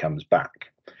button and it comes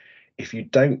back. If you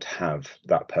don't have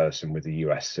that person with a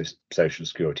US social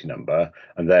security number,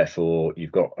 and therefore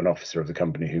you've got an officer of the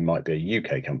company who might be a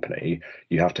UK company,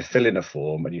 you have to fill in a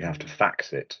form and you have to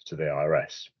fax it to the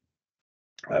IRS.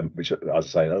 Which, as I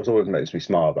say, that always makes me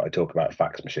smile that I talk about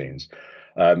fax machines.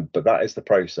 But that is the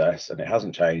process, and it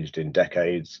hasn't changed in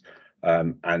decades.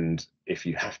 And if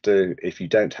you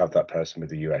don't have that person with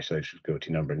the US social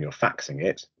security number and you're faxing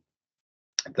it,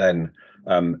 then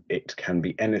it can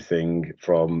be anything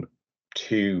from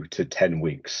 2 to 10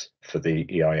 weeks for the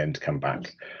EIN to come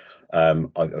back.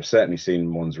 I've certainly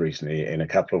seen ones recently in a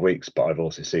couple of weeks, but I've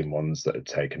also seen ones that have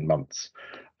taken months.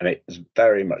 And it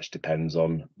very much depends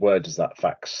on where does that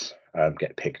fax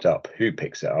get picked up, who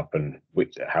picks it up, and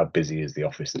how busy is the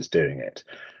office that's doing it.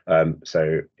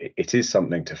 So it is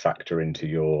something to factor into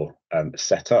your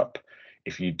setup.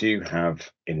 If you do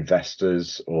have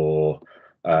investors or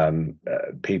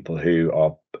people who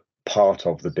are part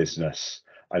of the business,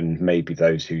 and maybe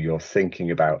those who you're thinking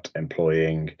about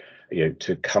employing,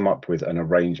 to come up with an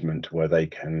arrangement where they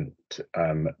can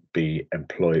be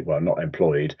employed, well, not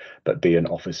employed, but be an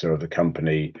officer of the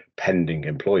company pending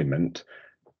employment,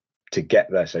 to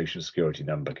get their social security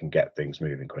number can get things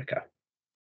moving quicker.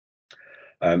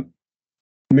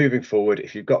 Moving forward,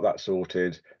 if you've got that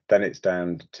sorted, then it's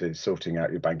down to sorting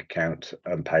out your bank account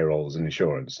and payrolls and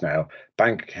insurance. Now,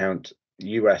 bank account,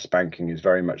 US banking is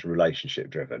very much relationship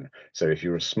driven. So if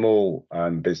you're a small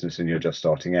business and you're just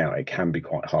starting out, it can be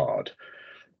quite hard.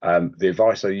 The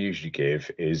advice I usually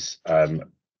give is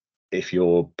if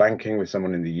you're banking with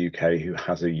someone in the UK who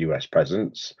has a US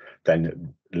presence,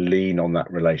 then lean on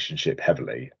that relationship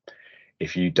heavily.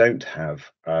 If you don't have,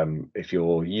 if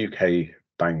your UK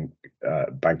banking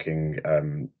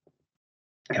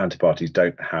counterparties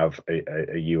don't have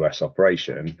a US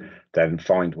operation, then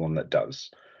find one that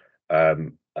does.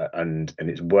 And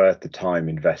it's worth the time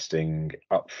investing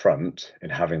up front in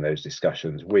having those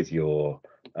discussions with your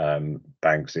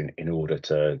banks in order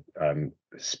to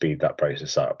speed that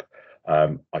process up.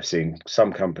 I've seen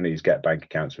some companies get bank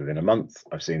accounts within a month.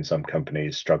 I've seen some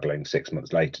companies struggling 6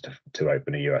 months later to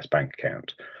open a US bank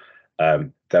account.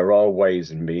 There are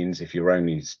ways and means. If you're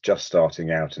only just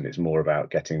starting out and it's more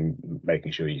about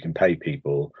making sure you can pay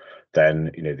people,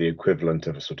 then the equivalent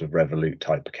of a sort of Revolut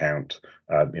type account,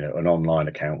 an online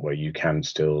account where you can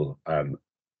still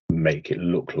make it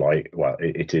look like, well,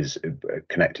 it is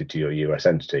connected to your US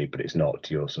entity, but it's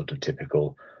not your sort of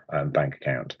typical bank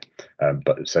account.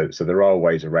 But so there are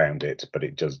ways around it, but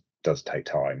it does take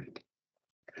time.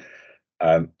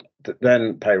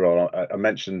 Then payroll, I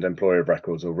mentioned employer of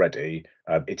records already.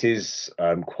 It is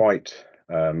quite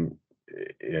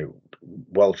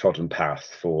well-trodden path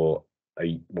for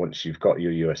once you've got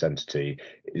your US entity,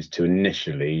 is to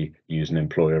initially use an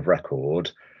employer of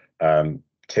record.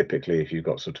 Typically, if you've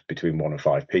got sort of between 1 and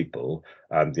 5 people,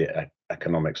 the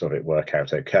economics of it work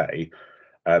out okay.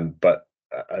 But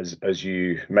as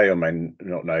you may or may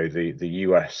not know, the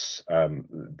US,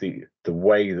 the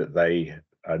way that they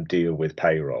deal with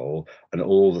payroll and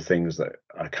all the things that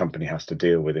a company has to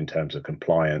deal with in terms of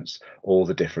compliance, all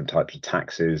the different types of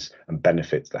taxes and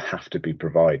benefits that have to be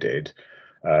provided,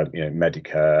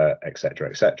 Medicare,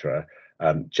 etc.,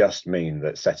 just mean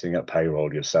that setting up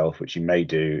payroll yourself, which you may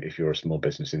do if you're a small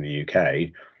business in the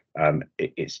UK,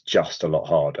 it's just a lot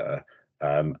harder.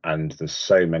 And there's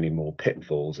so many more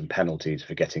pitfalls and penalties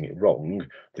for getting it wrong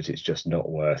that it's just not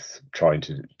worth trying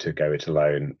to go it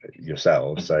alone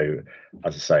yourself. So,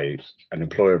 as I say, an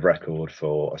employer of record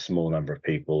for a small number of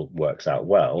people works out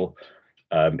well.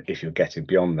 If you're getting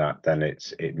beyond that, then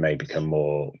it may become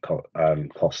more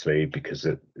costly because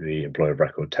the employer of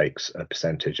record takes a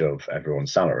percentage of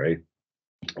everyone's salary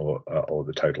or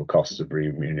the total cost of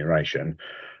remuneration,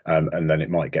 and then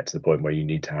it might get to the point where you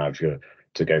need to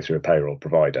go through a payroll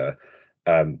provider.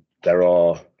 There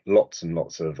are lots and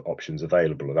lots of options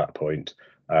available at that point.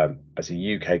 As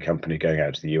a UK company going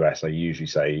out to the US, I usually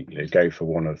say, go for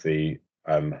one of the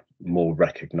more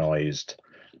recognised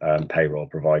payroll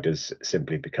providers,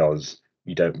 simply because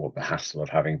you don't want the hassle of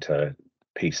having to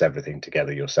piece everything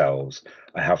together yourselves.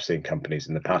 I have seen companies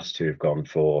in the past who have gone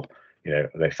for,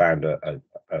 they found a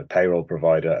payroll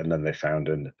provider, and then they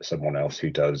found someone else who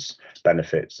does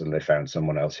benefits, and they found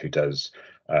someone else who does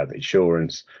the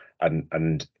insurance,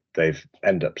 and they've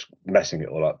ended up messing it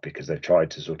all up because they've tried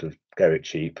to sort of go it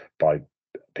cheap by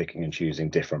picking and choosing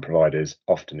different providers.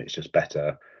 Often it's just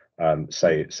better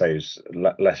saves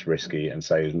less risky and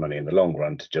saves money in the long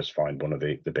run to just find one of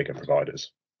the bigger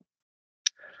providers.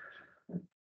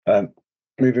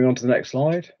 Moving on to the next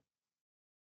slide.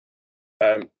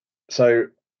 So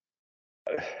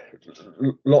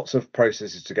lots of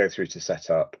processes to go through to set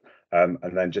up, and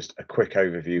then just a quick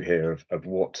overview here of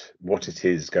what it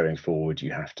is going forward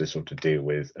you have to sort of deal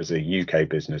with as a UK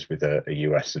business with a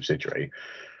US subsidiary.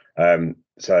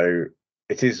 So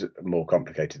it is more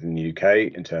complicated in the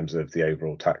UK in terms of the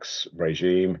overall tax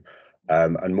regime.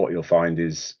 And what you'll find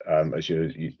is,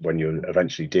 when you're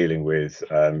eventually dealing with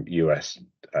US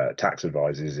tax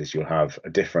advisors, is you'll have a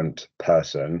different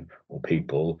person or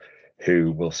people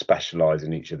who will specialise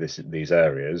in each of these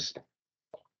areas,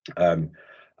 and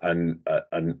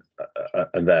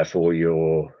therefore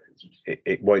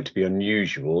it won't be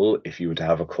unusual if you were to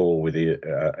have a call with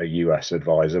a US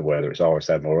advisor, whether it's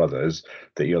RSM or others,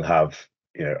 that you'll have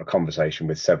a conversation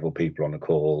with several people on a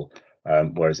call.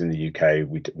 Whereas in the UK,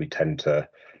 we tend to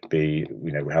be,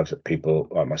 we have people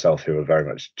like myself who are very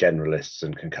much generalists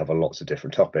and can cover lots of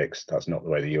different topics. That's not the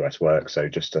way the US works. So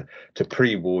just to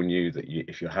pre-warn you that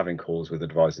if you're having calls with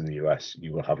advisors in the US,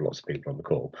 you will have lots of people on the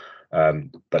call.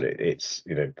 But it's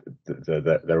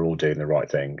they're all doing the right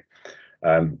thing.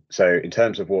 So in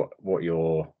terms of what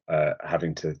you're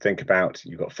having to think about,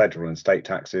 you've got federal and state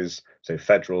taxes. So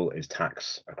federal is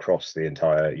tax across the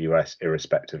entire US,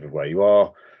 irrespective of where you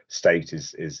are. State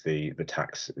is the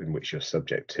tax in which you're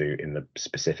subject to in the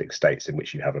specific states in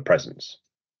which you have a presence.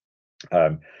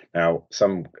 Now,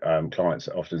 some clients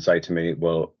often say to me,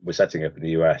 well, we're setting up in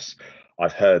the US.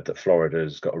 I've heard that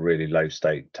Florida's got a really low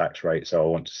state tax rate, so I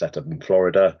want to set up in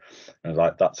Florida. And I was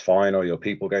like, that's fine. Are your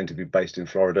people going to be based in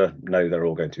Florida? No, they're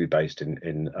all going to be based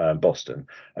in Boston.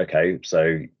 Okay,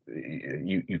 so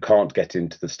you can't get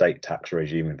into the state tax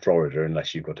regime in Florida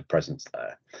unless you've got a presence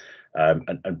there.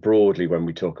 And broadly, when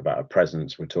we talk about a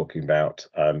presence, we're talking about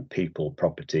people,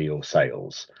 property, or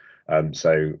sales.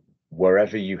 So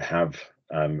wherever you have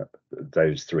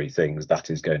those three things, that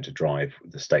is going to drive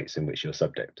the states in which you're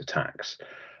subject to tax.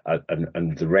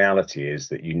 And the reality is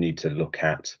that you need to look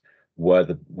at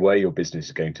where your business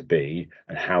is going to be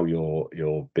and how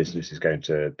your business is going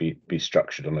to be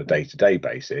structured on a day-to-day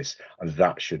basis, and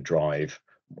that should drive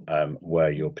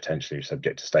where you're potentially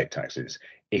subject to state taxes.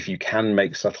 If you can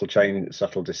make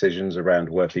subtle decisions around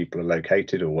where people are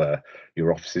located or where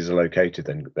your offices are located,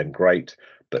 then great.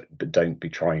 But don't be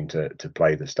trying to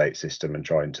play the state system and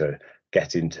trying to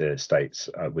get into states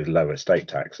with lower state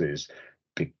taxes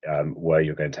where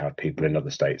you're going to have people in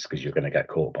other states, because you're going to get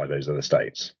caught by those other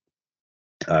states.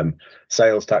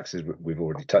 Sales taxes we've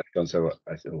already touched on, so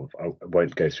I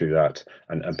won't go through that.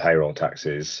 And payroll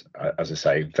taxes, as I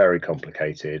say, very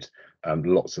complicated.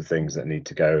 Lots of things that need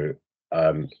to go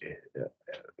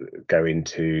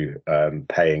into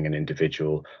paying an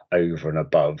individual over and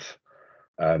above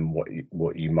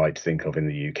what you might think of in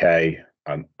the UK.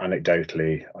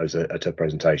 Anecdotally, I was at a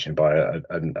presentation by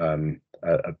an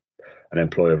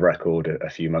employer of record a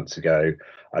few months ago,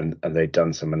 and they'd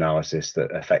done some analysis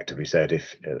that effectively said,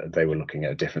 if they were looking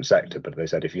at a different sector, but they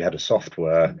said if you had a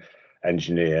software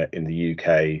engineer in the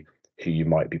UK who you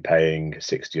might be paying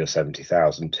 60 or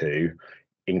 70,000 to,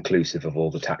 inclusive of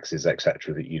all the taxes,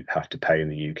 etc., that you have to pay in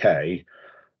the UK,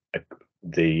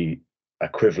 the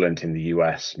equivalent in the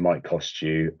US might cost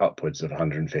you upwards of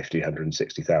 $150,000,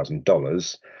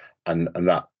 $160,000, and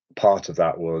that part of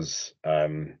that was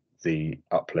the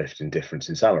uplift in difference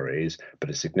in salaries, but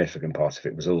a significant part of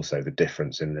it was also the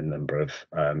difference in the number of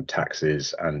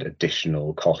taxes and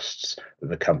additional costs that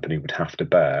the company would have to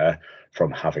bear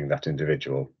from having that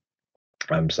individual.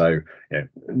 So,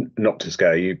 not to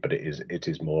scare you, but it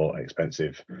is more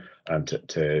expensive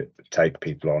to take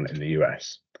people on in the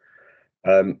US.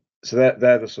 So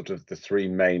they're the sort of the three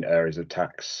main areas of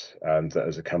tax that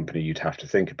as a company you'd have to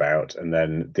think about, and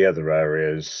then the other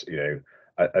areas,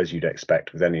 as you'd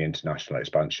expect with any international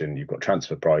expansion, you've got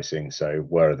transfer pricing. So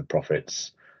where are the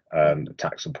profits,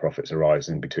 taxable profits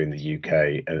arising between the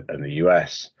UK and the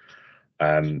US?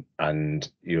 And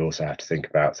you also have to think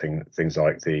about things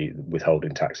like the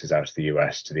withholding taxes out of the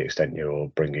US to the extent you're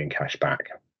bringing cash back.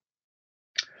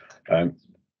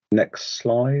 Next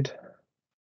slide.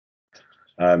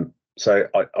 So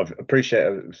I appreciate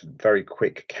a very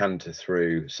quick canter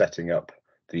through setting up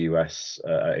the US,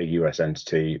 a US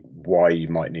entity, why you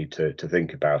might need to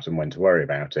think about and when to worry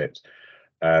about it,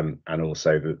 and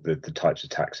also the types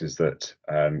of taxes that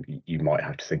you might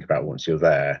have to think about once you're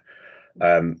there.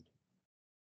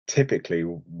 Typically,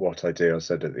 what I do, I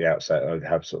said at the outset, I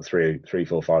have sort of three,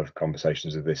 4, 5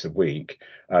 conversations of this a week.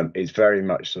 It's very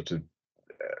much sort of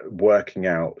working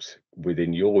out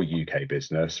within your UK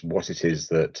business what it is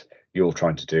that you're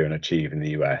trying to do and achieve in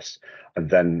the US, and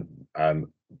then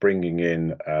bringing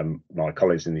in my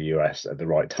colleagues in the US at the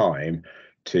right time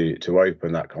to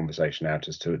open that conversation out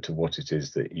as to what it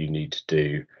is that you need to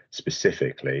do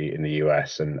specifically in the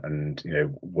US, and you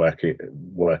know,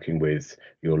 working with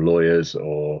your lawyers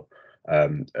or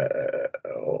those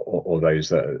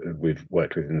that we've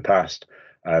worked with in the past,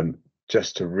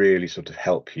 just to really sort of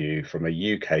help you from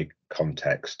a UK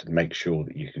context, make sure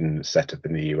that you can set up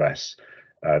in the US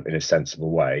in a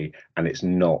sensible way, and it's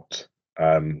not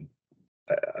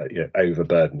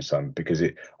overburdensome, because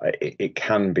it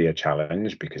can be a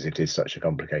challenge because it is such a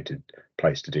complicated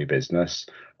place to do business.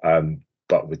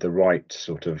 But with the right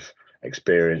sort of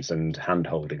experience and hand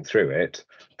holding through it,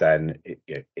 then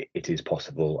it is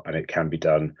possible, and it can be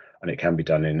done, and it can be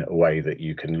done in a way that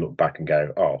you can look back and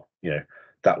go, oh, you know,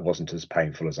 that wasn't as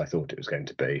painful as I thought it was going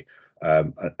to be.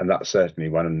 And that's certainly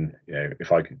when, you know,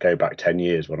 if I could go back 10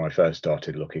 years when I first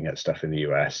started looking at stuff in the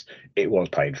US, it was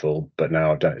painful, but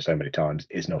now I've done it so many times,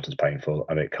 it's not as painful,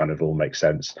 and it kind of all makes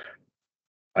sense,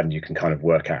 and you can kind of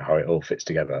work out how it all fits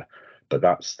together. But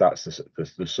that's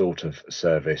the sort of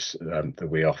service that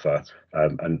we offer,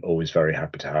 and always very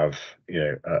happy to have, you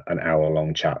know, an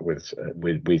hour-long chat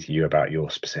with you about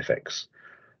your specifics.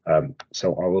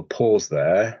 So I will pause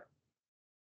there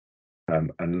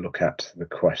and look at the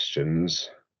questions.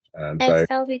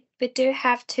 Phil, we do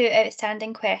have 2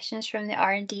 outstanding questions from the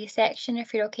R&D section,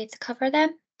 if you're okay to cover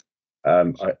them. I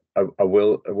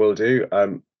will do.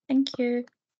 Thank you.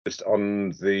 Just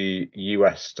on the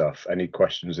US stuff, any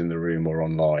questions in the room or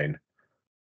online?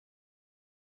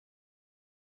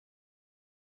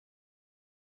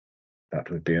 That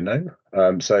would be a no.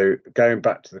 So going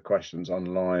back to the questions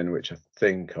online, which I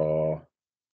think are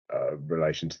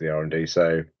relation to the R&D.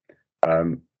 So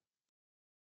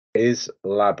is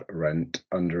lab rent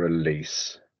under a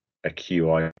lease a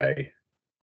QIA?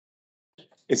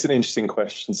 It's an interesting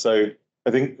question. So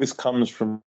I think this comes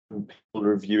from people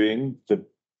reviewing the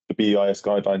BIS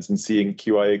guidelines and seeing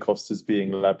QIA costs as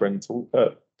being lab rentals.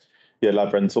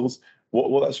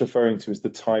 What that's referring to is the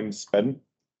time spent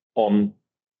on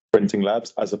renting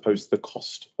labs as opposed to the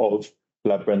cost of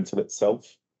lab rental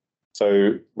itself.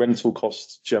 So rental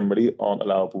costs generally aren't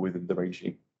allowable within the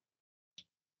regime.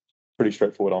 Pretty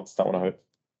straightforward answer to that one, I hope.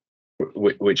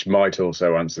 Which might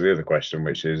also answer the other question,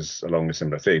 which is along a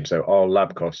similar theme. So are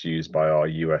lab costs used by our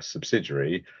US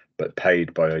subsidiary but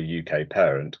paid by a UK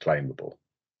parent claimable?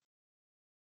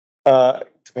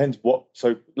 Depends what.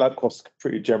 So lab costs are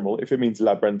pretty general. If it means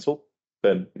lab rental,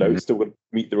 then no, it's still going to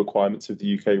meet the requirements of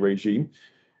the UK regime.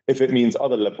 If it means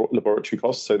other laboratory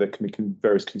costs, so there can be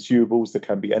various consumables, there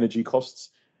can be energy costs,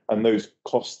 and those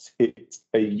costs hit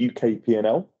a UK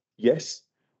P&L, yes.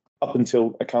 Up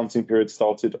until accounting period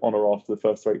started on or after the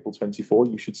 1st of April 24,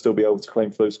 you should still be able to claim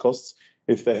for those costs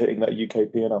if they're hitting that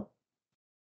UK P&L.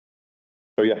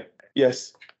 So yeah,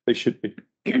 yes, they should be.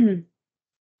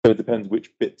 So it depends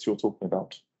which bits you're talking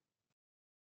about.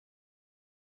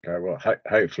 Okay, well,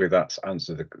 hopefully that's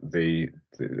answered the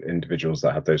individuals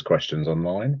that have those questions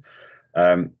online.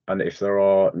 And if there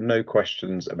are no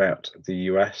questions about the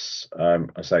US,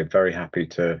 I say very happy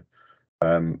to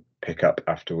pick up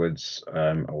afterwards,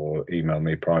 or email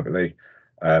me privately,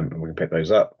 and we can pick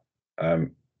those up.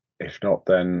 If not,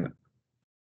 then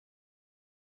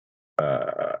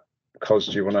Cos,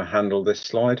 do you want to handle this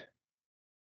slide?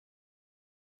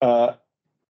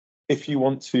 If you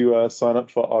want to sign up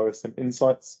for RSM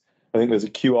Insights, I think there's a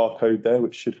QR code there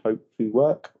which should hopefully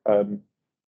work.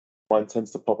 Mine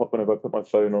tends to pop up whenever I put my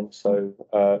phone on,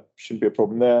 so shouldn't be a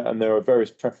problem there. And there are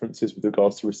various preferences with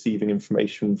regards to receiving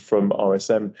information from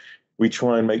RSM. We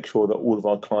try and make sure that all of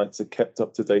our clients are kept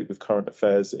up to date with current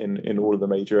affairs in all of the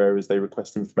major areas they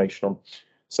request information on.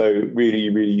 So really,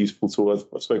 really useful tool.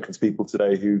 I've spoken to people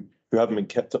today who haven't been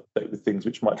kept up to date with things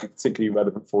which might be particularly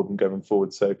relevant for them going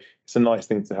forward. So it's a nice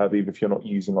thing to have, even if you're not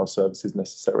using our services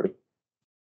necessarily.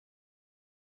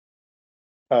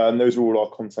 And those are all our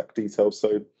contact details.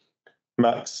 So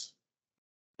Max,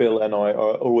 Bill, and I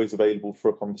are always available for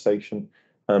a conversation.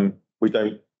 We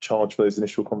don't charge for those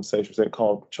initial conversations. We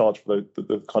can't charge for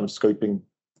the kind of scoping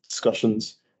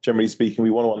discussions. Generally speaking,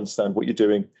 we want to understand what you're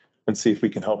doing and see if we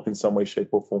can help in some way, shape,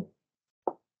 or form.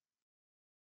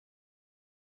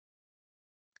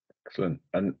 Excellent.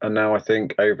 And now I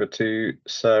think over to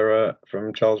Sarah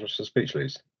from Charles Russell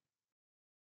Speechlys.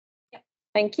 Yeah,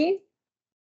 thank you.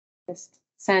 Just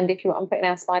Sandy, if you want to put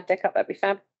our slide deck up, that'd be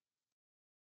fab.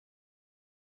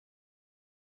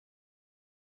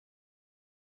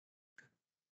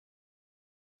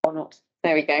 Or not.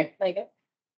 There we go. There you go.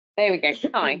 There we go.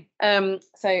 Hi.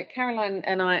 So Caroline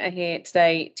and I are here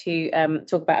today to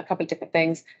talk about a couple of different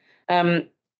things.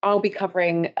 I'll be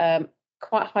covering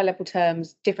quite high level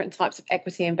terms, different types of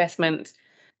equity investment,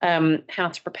 how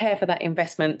to prepare for that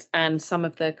investment, and some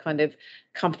of the kind of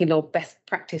company law best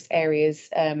practice areas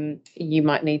you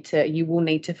will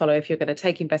need to follow if you're going to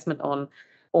take investment on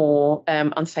or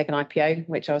undertake an IPO,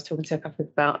 which I was talking to a couple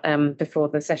about before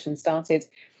the session started.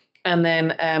 And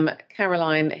then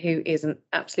Caroline, who is an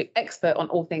absolute expert on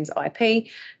all things IP,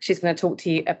 she's going to talk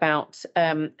to you about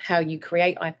how you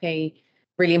create IP,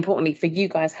 really importantly for you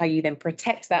guys, how you then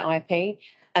protect that IP,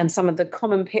 and some of the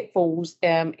common pitfalls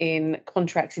in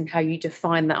contracts and how you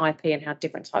define that IP and how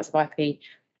different types of IP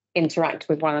interact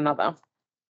with one another.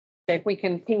 So if we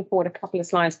can ping forward a couple of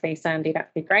slides, please, Sandy,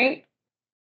 that'd be great.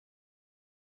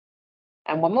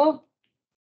 And one more.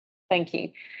 Thank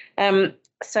you.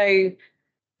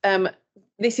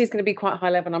 This is going to be quite high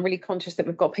level, and I'm really conscious that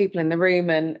we've got people in the room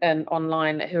and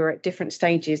online who are at different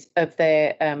stages of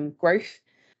their growth.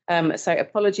 So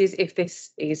apologies if this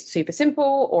is super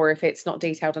simple or if it's not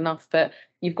detailed enough, but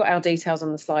you've got our details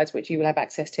on the slides, which you will have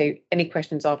access to. Any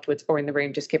questions afterwards or in the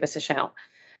room, just give us a shout.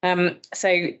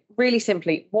 So really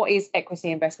simply, what is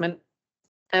equity investment?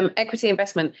 Equity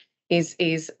investment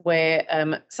is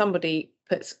where somebody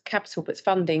puts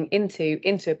funding into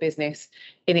a business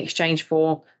in exchange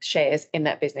for shares in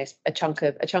that business, a chunk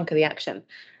of the action.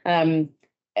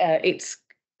 It's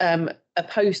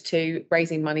opposed to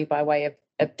raising money by way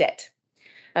of debt.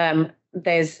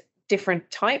 There's different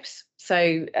types.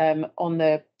 So on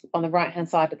the right hand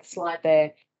side of the slide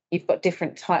there, you've got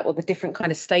different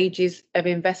kind of stages of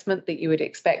investment that you would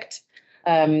expect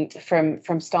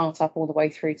from startup all the way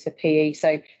through to PE.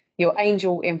 So your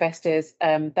angel investors,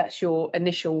 that's your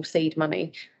initial seed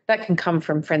money. That can come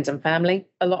from friends and family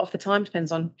a lot of the time,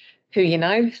 depends on who you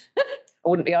know. I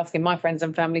wouldn't be asking my friends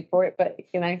and family for it, but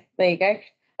there you go.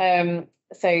 Or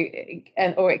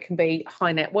it can be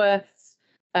high net worths.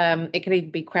 It can even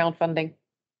be crowdfunding.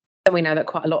 And we know that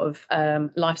quite a lot of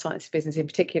life sciences business in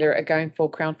particular are going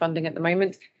for crowdfunding at the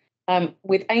moment.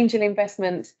 With angel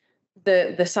investment,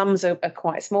 the sums are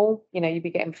quite small. You'd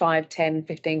be getting 5, 10,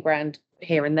 15 grand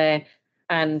here and there.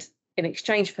 And in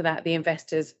exchange for that, the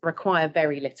investors require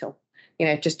very little.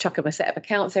 Just chuck them a set of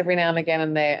accounts every now and again,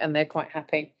 and they're quite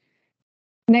happy.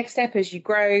 Next step as you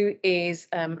grow is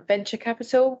venture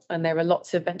capital. And there are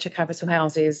lots of venture capital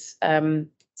houses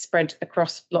spread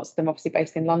across, lots of them obviously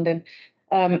based in London.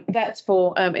 That's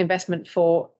for investment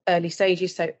for early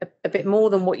stages. So a bit more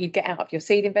than what you get out of your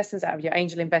seed investors, out of your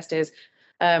angel investors.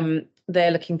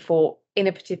 They're looking for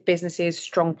innovative businesses,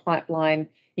 strong pipeline.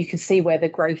 You can see where the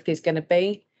growth is going to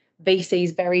be. VC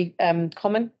is very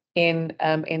common in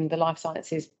the life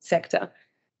sciences sector.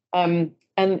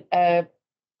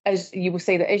 As you will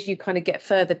see that as you kind of get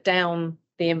further down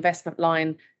the investment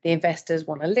line, the investors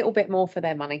want a little bit more for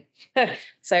their money.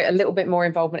 So a little bit more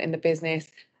involvement in the business,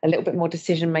 a little bit more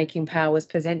decision-making powers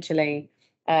potentially,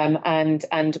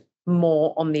 and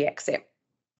more on the exit.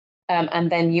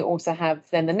 And then you also have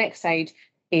the next stage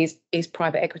is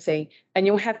private equity, and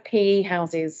you'll have PE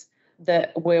houses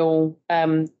that will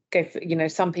go for,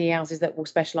 some PE houses that will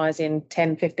specialise in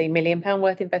 10, 15 million pound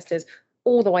worth investors,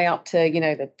 all the way up to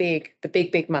the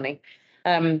big money.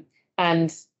 And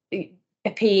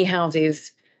PE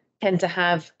houses tend to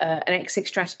have an exit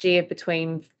strategy of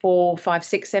between 4, 5,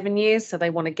 6, 7 years, so they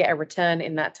want to get a return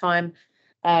in that time.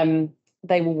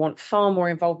 They will want far more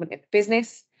involvement in the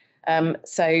business.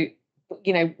 So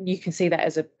you can see that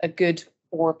as a good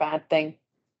or a bad thing.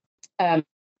 Why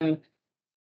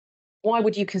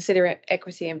would you consider it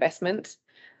equity investment?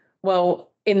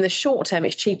 Well, in the short term,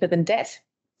 it's cheaper than debt.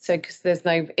 So because there's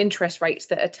no interest rates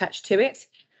that attach to it.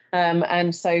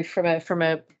 And so from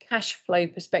a cash flow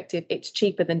perspective, it's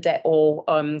cheaper than debt or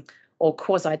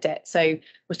quasi debt. So I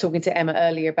was talking to Emma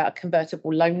earlier about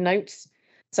convertible loan notes.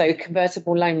 So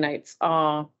convertible loan notes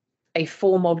are a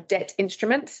form of debt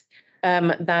instrument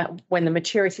that when the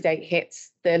maturity date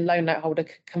hits, the loan note holder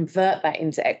can convert that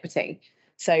into equity.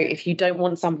 So if you don't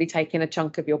want somebody taking a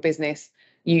chunk of your business,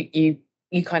 you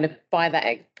kind of buy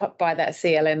that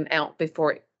CLN out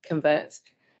before it converts.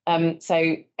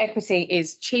 So equity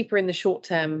is cheaper in the short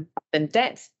term than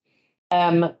debt.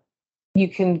 You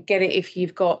can get it if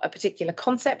you've got a particular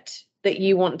concept that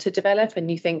you want to develop and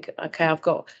you think, okay,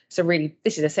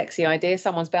 this is a sexy idea.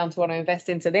 Someone's bound to want to invest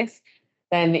into this.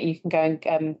 Then you can go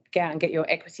and get out and get your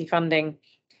equity funding.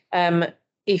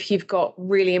 If you've got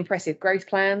really impressive growth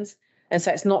plans, and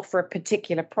so it's not for a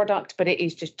particular product, but it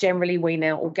is just generally, we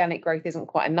know organic growth isn't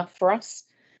quite enough for us.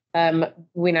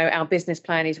 We know our business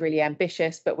plan is really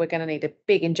ambitious, but we're going to need a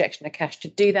big injection of cash to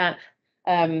do that.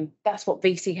 That's what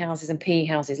VC houses and PE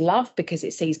houses love, because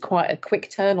it sees quite a quick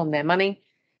turn on their money.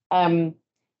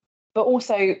 But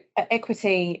also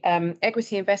equity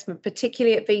investment,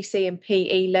 particularly at VC and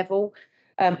PE level,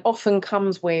 often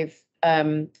comes with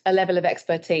a level of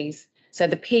expertise. So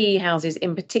the PE houses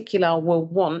in particular will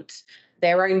want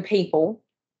their own people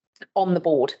on the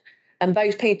board, and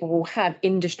those people will have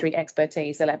industry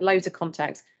expertise. They'll have loads of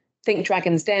contacts. Think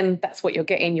Dragon's Den, that's what you're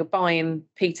getting. You're buying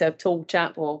Peter Tall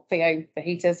Chap or Theo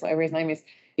Fajitas, whatever his name is.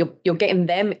 You're getting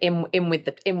them in with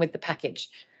the package.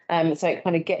 So it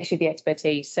kind of gets you the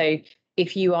expertise. So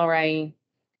if you are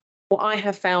what I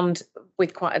have found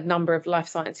with quite a number of life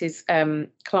sciences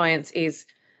clients is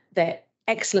they're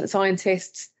excellent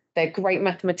scientists, they're great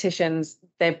mathematicians,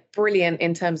 they're brilliant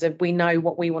in terms of we know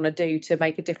what we want to do to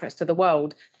make a difference to the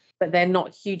world, but they're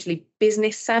not hugely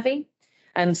business savvy.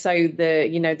 And so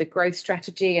the growth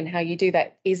strategy and how you do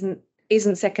that isn't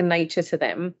second nature to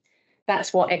them.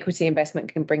 That's what equity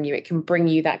investment can bring you. It can bring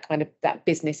you that kind of that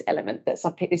business element that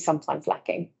is sometimes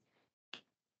lacking.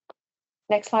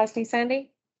 Next slide, please,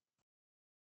 Sandy.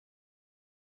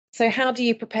 So how do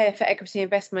you prepare for equity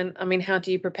investment? I mean, how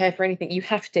do you prepare for anything? You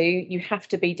have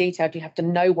to be detailed. You have to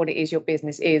know what it is your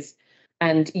business is,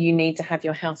 and you need to have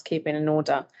your housekeeping in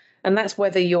order. And that's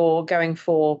whether you're going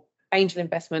for angel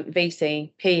investment,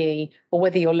 VC, PE, or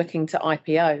whether you're looking to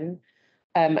IPO.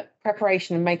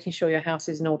 Preparation and making sure your house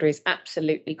is in order is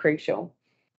absolutely crucial.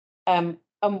 And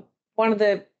one of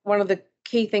the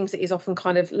key things that is often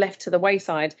kind of left to the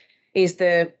wayside is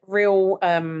the real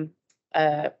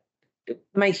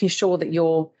making sure that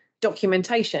your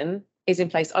documentation is in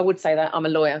place. I would say that I'm a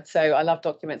lawyer, so I love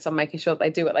documents. I'm making sure that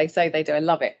they do what they say they do. I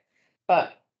love it.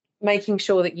 But making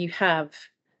sure that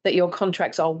that your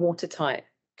contracts are watertight.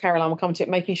 Caroline will come to it,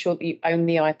 making sure that you own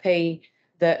the IP,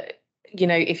 that,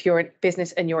 if you're a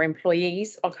business and your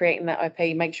employees are creating that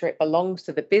IP, make sure it belongs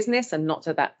to the business and not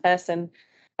to that person.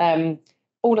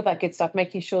 All of that good stuff,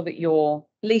 making sure that your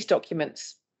lease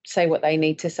documents say what they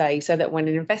need to say, so that when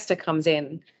an investor comes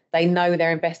in, they know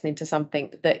they're investing into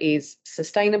something that is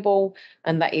sustainable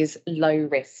and that is low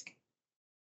risk.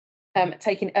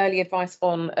 Taking early advice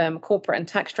on corporate and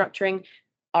tax structuring.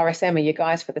 RSM are you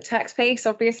guys for the tax piece,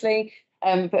 obviously,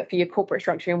 but for your corporate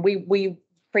structuring, we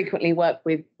frequently work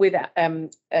with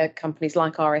companies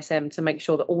like RSM to make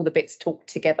sure that all the bits talk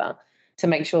together, to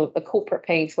make sure that the corporate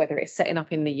piece, whether it's setting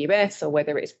up in the US or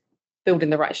whether it's building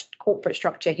the right corporate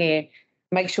structure here,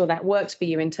 make sure that works for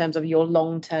you in terms of your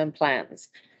long-term plans.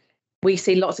 We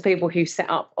see lots of people who set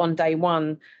up on day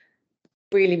one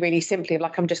really, really simply,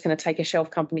 like, I'm just going to take a shelf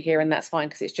company here and that's fine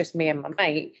because it's just me and my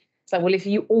mate. So, well, if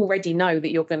you already know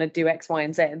that you're going to do X, Y,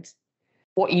 and Z,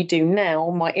 what you do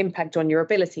now might impact on your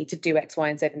ability to do X, Y,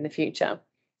 and Z in the future.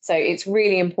 So it's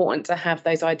really important to have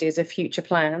those ideas of future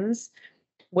plans.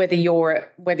 Whether you're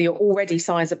already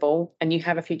sizable and you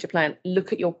have a future plan,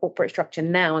 look at your corporate structure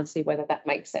now and see whether that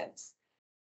makes sense.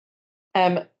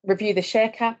 Review the share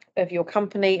cap of your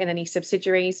company and any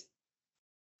subsidiaries.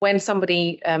 When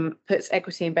somebody puts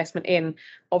equity investment in,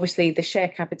 obviously the share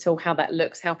capital, how that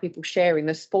looks, how people share in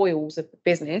the spoils of the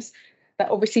business, that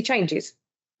obviously changes.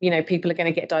 People are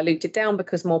going to get diluted down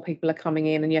because more people are coming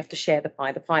in and you have to share the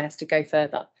pie. The pie has to go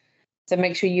further. So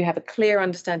make sure you have a clear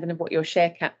understanding of what your share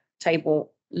cap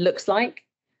table looks like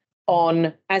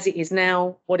on as it is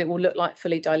now, what it will look like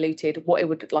fully diluted, what it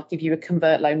would look like if you would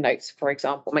convert loan notes, for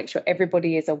example. Make sure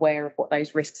everybody is aware of what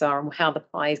those risks are and how the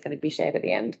pie is going to be shared at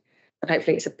the end. And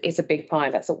hopefully it's a big pie.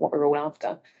 That's what we're all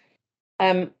after.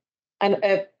 And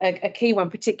a key one,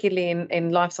 particularly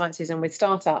in life sciences and with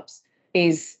startups,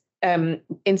 is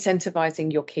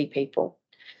incentivizing your key people.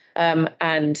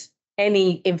 And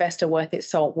any investor worth its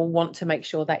salt will want to make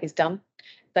sure that is done.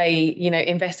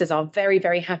 Investors are very,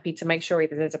 very happy to make sure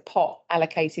that there's a pot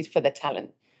allocated for the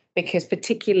talent, because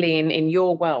particularly in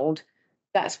your world,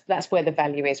 that's where the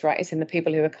value is, right? It's in the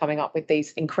people who are coming up with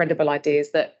these incredible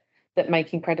ideas that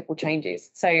make incredible changes.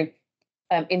 So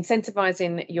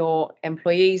incentivizing your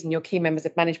employees and your key members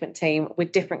of management team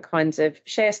with different kinds of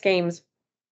share schemes.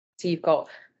 So you've got,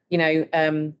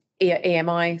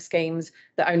 EMI schemes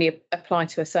that only apply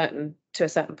to a certain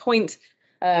point,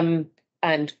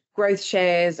 and growth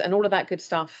shares and all of that good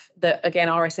stuff that, again,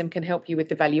 RSM can help you with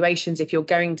the valuations. If you're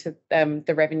going to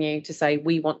the revenue to say,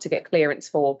 we want to get clearance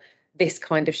for this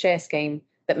kind of share scheme,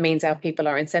 that means our people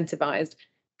are incentivized,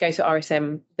 go to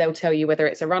RSM, they'll tell you whether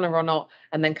it's a runner or not,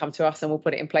 and then come to us and we'll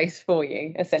put it in place for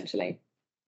you, essentially.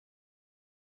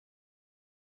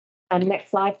 And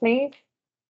next slide, please.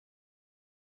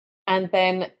 And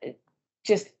then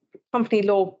just company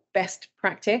law best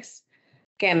practice.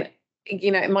 Again,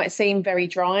 you know, it might seem very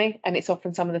dry, and it's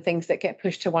often some of the things that get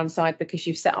pushed to one side because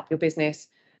you've set up your business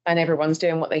and everyone's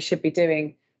doing what they should be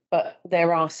doing. But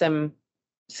there are some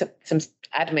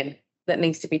admin that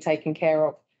needs to be taken care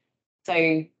of.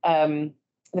 So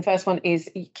the first one is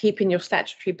keeping your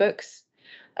statutory books.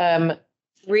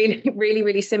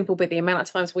 Really simple, but the amount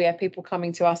of times we have people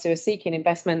coming to us who are seeking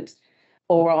investment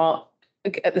or are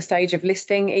at the stage of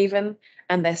listing even,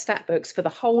 and their stat books for the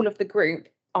whole of the group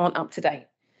aren't up to date.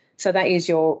 So that is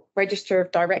your register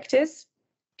of directors,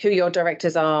 who your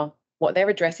directors are, what their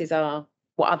addresses are,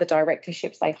 what other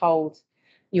directorships they hold,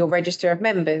 your register of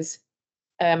members,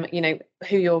 you know,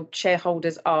 who your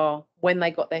shareholders are, when they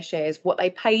got their shares, what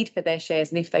they paid for their shares,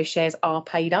 and if those shares are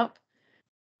paid up.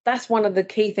 That's one of the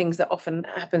key things that often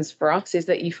happens for us, is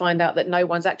that you find out that no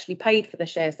one's actually paid for the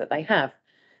shares that they have,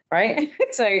 right?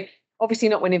 So obviously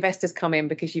not when investors come in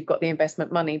because you've got the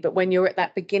investment money, but when you're at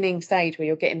that beginning stage where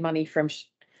you're getting money from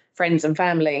friends and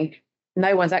family,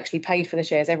 no one's actually paid for the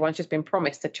shares. Everyone's just been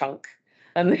promised a chunk,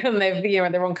 and they've, you know,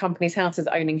 they're on companies' houses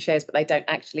owning shares, but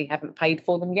they haven't paid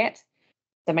for them yet.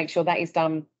 So make sure that is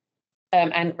done,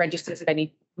 and registers of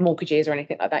any mortgages or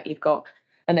anything like that you've got.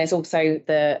 And there's also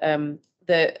the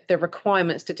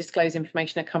requirements to disclose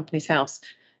information at company's house,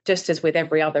 just as with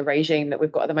every other regime that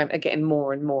we've got at the moment, are getting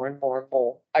more and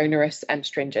more onerous and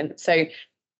stringent. So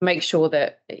make sure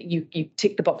that you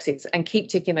tick the boxes and keep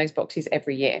ticking those boxes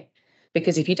every year,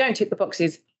 because if you don't tick the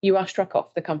boxes, you are struck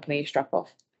off. The company is struck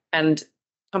off, and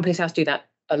company's house do that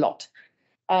a lot.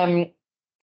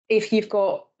 If you've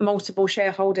got multiple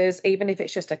shareholders, even if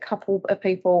it's just a couple of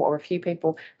people or a few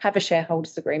people, have a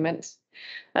shareholders agreement.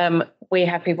 We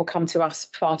have people come to us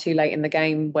far too late in the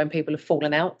game when people have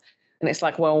fallen out. And it's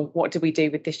like, well, what do we do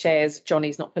with the shares?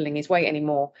 Johnny's not pulling his weight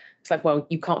anymore. It's like, well,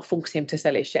 you can't force him to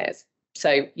sell his shares.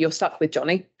 So you're stuck with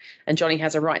Johnny, and Johnny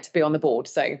has a right to be on the board.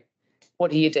 So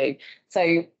what do you do?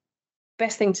 So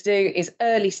best thing to do is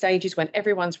early stages, when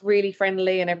everyone's really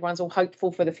friendly and everyone's all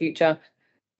hopeful for the future,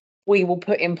 we will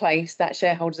put in place that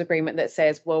shareholders agreement that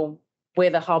says, well,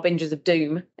 we're the harbingers of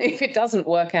doom. If it doesn't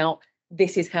work out,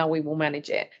 this is how we will manage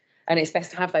it. And it's best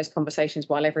to have those conversations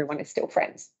while everyone is still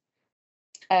friends.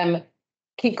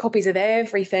 Keep copies of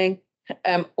everything.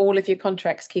 All of your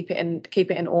contracts, keep it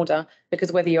in order,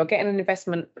 because whether you're getting an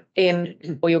investment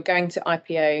in or you're going to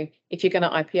IPO, if you're going to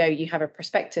IPO, you have a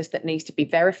prospectus that needs to be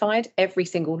verified. Every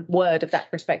single word of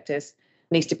that prospectus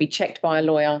needs to be checked by a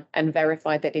lawyer and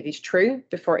verified that it is true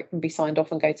before it can be signed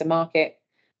off and go to market.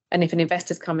 And if an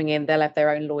investor's coming in, they'll have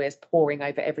their own lawyers poring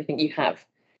over everything you have.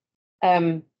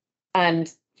 And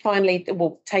finally,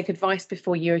 we'll take advice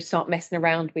before you start messing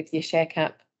around with your share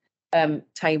cap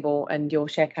table and your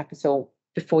share capital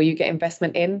before you get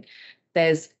investment in.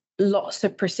 There's lots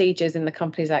of procedures in the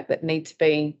Companies Act that need to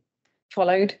be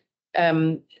followed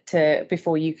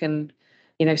before you can,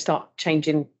 you know, start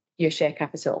changing your share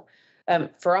capital.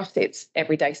 For us, it's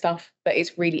everyday stuff, but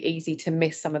it's really easy to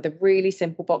miss some of the really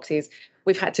simple boxes.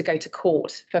 We've had to go to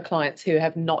court for clients who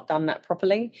have not done that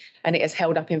properly, and it has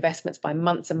held up investments by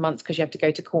months and months because you have to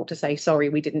go to court to say, sorry,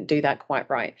 we didn't do that quite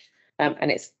right.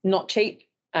 And it's not cheap,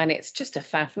 and it's just a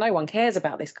faff. No one cares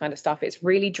about this kind of stuff. It's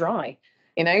really dry,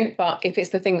 you know, but if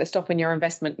it's the thing that's stopping your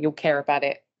investment, you'll care about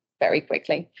it very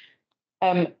quickly.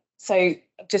 So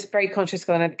just very conscious,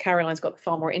 because I know that Caroline's got the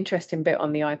far more interesting bit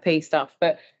on the IP stuff,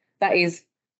 but that is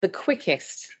the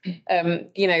quickest,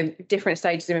 you know, different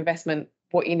stages of investment,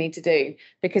 what you need to do.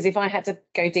 Because if I had to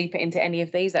go deeper into any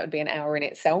of these, that would be an hour in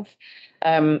itself.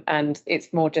 And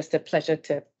it's more just a pleasure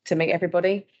to meet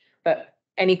everybody. But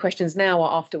any questions now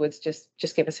or afterwards,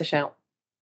 just give us a shout.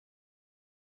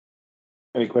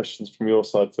 Any questions from your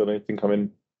side, Phil? Anything come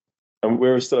in? And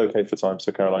we're still okay for time.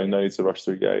 So Caroline, no need to rush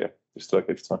through. Yeah, we're still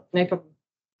okay for time. No problem.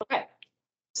 Okay.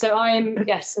 So I'm,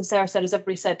 yes, as Sarah said, as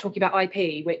everybody said, talking about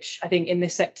IP, which I think in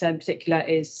this sector in particular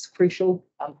is crucial.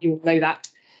 You all know that.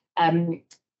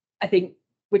 I think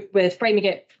we're framing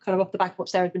it kind of off the back of what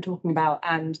Sarah's been talking about,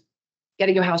 and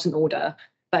getting your house in order,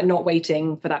 but not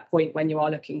waiting for that point when you are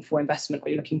looking for investment or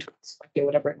you're looking to or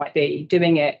whatever it might be,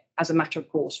 doing it as a matter of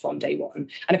course from day one.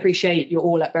 And appreciate you're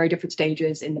all at very different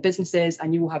stages in the businesses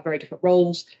and you all have very different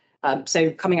roles. So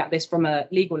coming at this from a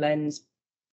legal lens,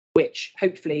 which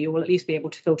hopefully you will at least be able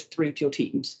to filter through to your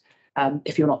teams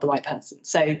if you're not the right person.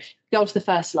 So go on to the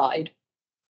first slide.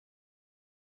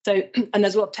 So, and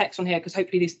there's a lot of text on here because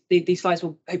hopefully these slides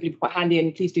will hopefully be quite handy,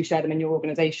 and please do share them in your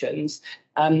organisations.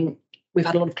 We've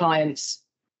had a lot of clients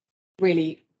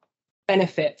really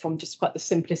benefit from just quite the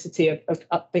simplicity of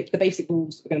the basic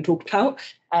rules we're going to talk about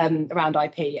around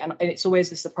IP. And it's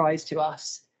always a surprise to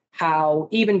us how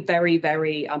even very,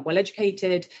 very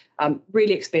well-educated,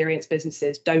 really experienced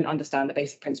businesses don't understand the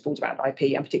basic principles around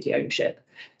IP and particularly ownership.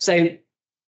 So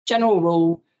general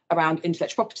rule around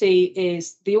intellectual property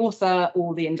is the author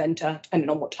or the inventor, depending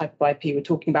on what type of IP we're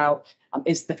talking about,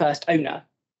 is the first owner.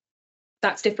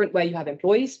 That's different where you have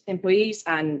employees,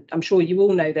 and I'm sure you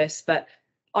all know this, but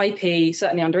IP,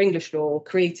 certainly under English law,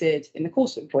 created in the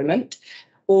course of employment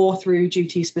or through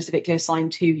duties specifically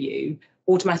assigned to you,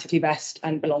 automatically vest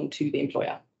and belong to the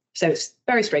employer. So it's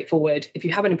very straightforward. If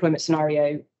you have an employment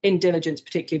scenario in diligence,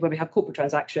 particularly where we have corporate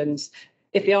transactions,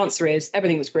 if the answer is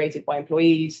everything was created by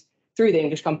employees through the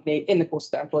English company in the course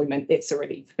of their employment, it's a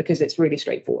relief because it's really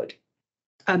straightforward.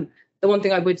 The one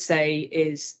thing I would say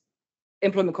is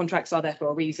employment contracts are there for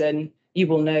a reason. You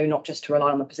will know not just to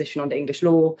rely on the position under English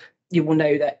law. You will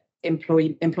know that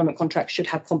employment contracts should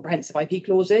have comprehensive IP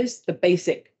clauses. The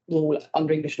basic rule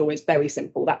under English law is very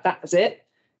simple. That was it.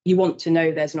 You want to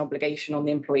know there's an obligation on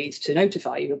the employees to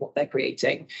notify you of what they're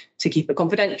creating, to keep it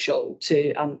confidential,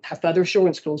 to have further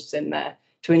assurance clauses in there,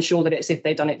 to ensure that it's if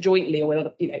they've done it jointly or with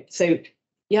other, So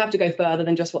you have to go further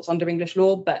than just what's under English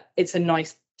law, but it's a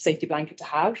nice safety blanket to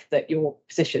have that your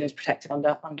position is protected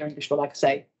under English law, like I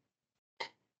say.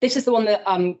 This is the one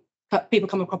that people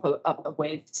come up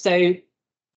with. So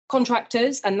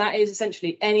contractors, and that is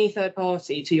essentially any third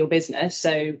party to your business.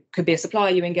 So could be a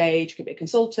supplier you engage, could be a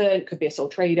consultant, could be a sole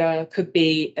trader, could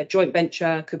be a joint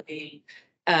venture, could be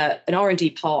an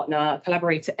R&D partner,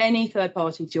 collaborator, any third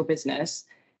party to your business.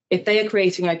 If they are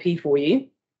creating IP for you,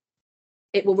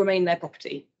 it will remain their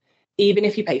property, even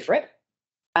if you pay for it.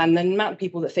 And the amount of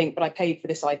people that think, but I paid for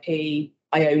this IP,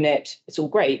 I own it, it's all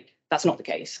great. That's not the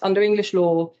case. Under English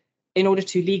law, in order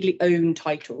to legally own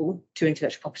title to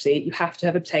intellectual property, you have to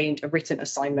have obtained a written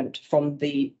assignment from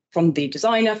the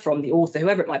designer, from the author,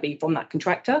 whoever it might be, from that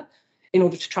contractor, in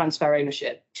order to transfer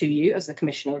ownership to you as the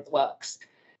commissioner of the works.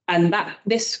 And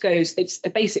it's a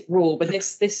basic rule, but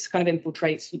this kind of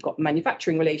infiltrates, you've got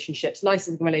manufacturing relationships,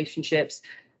 licensing relationships,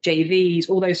 JVs,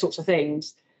 all those sorts of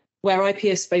things. Where IP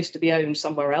is supposed to be owned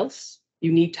somewhere else,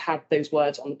 you need to have those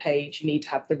words on the page. You need to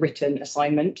have the written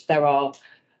assignment. There are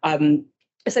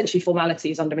essentially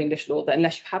formalities under English law that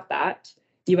unless you have that,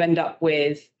 you end up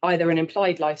with either an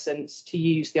implied license to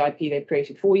use the IP they've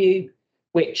created for you,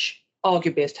 which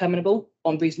arguably is terminable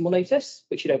on reasonable notice,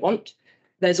 which you don't want.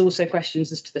 There's also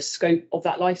questions as to the scope of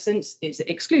that license. Is it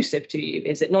exclusive to you?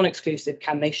 Is it non-exclusive?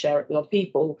 Can they share it with other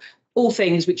people? All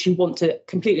things which you want to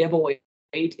completely avoid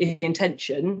in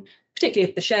intention, particularly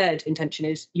if the shared intention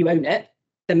is you own it,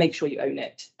 then make sure you own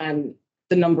it. And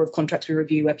the number of contracts we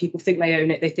review where people think they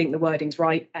own it, they think the wording's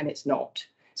right, and it's not.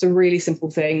 It's a really simple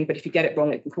thing, but if you get it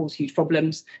wrong, it can cause huge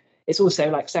problems. It's also,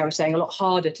 like Sarah was saying, a lot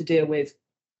harder to deal with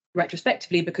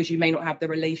retrospectively because you may not have the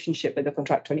relationship with the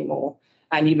contractor anymore,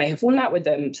 and you may have fallen out with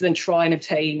them. So then try and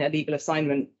obtain a legal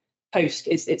assignment post,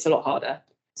 it's a lot harder.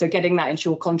 So getting that into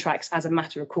your contracts as a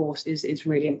matter of course is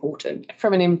really important.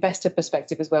 From an investor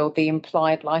perspective as well, the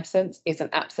implied license is an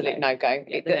absolute no-go.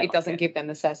 It doesn't give them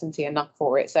the certainty enough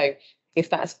for it. So if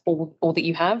that's all that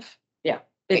you have, yeah,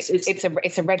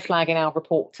 it's a red flag in our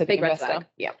report to the investor. Red flag.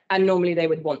 Yeah, and normally they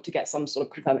would want to get some sort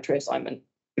of confirmatory assignment.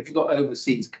 If you've got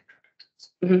overseas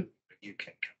contractors, UK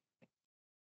company,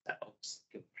 that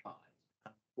obviously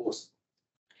applies. Awesome.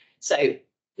 So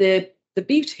the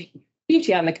beauty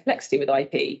and the complexity with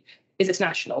IP is it's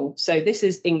national. So this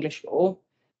is English law.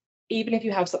 Even if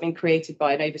you have something created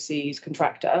by an overseas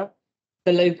contractor,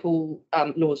 the local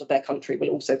laws of their country will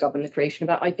also govern the creation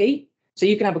of that IP. So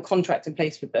you can have a contract in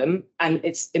place with them, and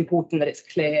it's important that it's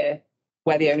clear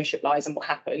where the ownership lies and what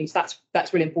happens.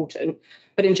 That's really important.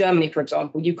 But in Germany, for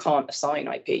example, you can't assign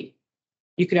IP.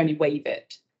 You can only waive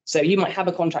it. So you might have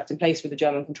a contract in place with a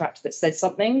German contractor that says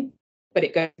something, but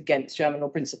it goes against German law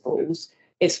principles.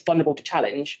 It's vulnerable to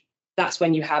challenge. That's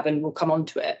when you have, and we'll come on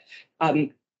to it.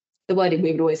 The wording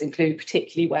we would always include,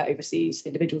 particularly where overseas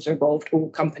individuals are involved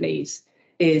or companies,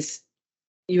 is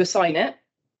you assign it.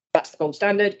 That's the gold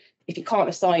standard. If you can't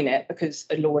assign it because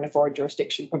a law in a foreign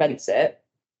jurisdiction prevents it,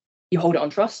 you hold it on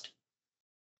trust,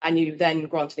 and you then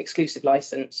grant an exclusive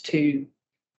license to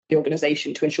the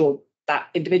organisation to ensure that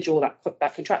individual,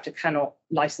 that contractor, cannot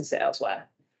license it elsewhere.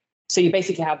 So you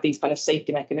basically have these kind of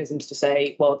safety mechanisms to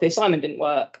say, well, if the assignment didn't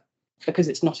work because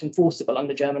it's not enforceable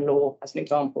under German law, as an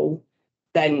example,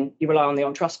 then you rely on the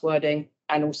on trust wording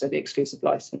and also the exclusive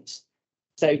license.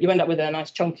 So you end up with a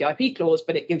nice chunky IP clause,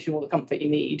 but it gives you all the comfort you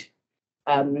need.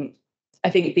 I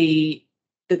think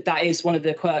that is one of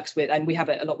the quirks with, and we have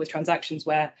it a lot with transactions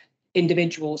where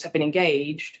individuals have been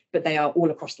engaged, but they are all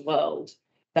across the world.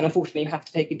 Then unfortunately you have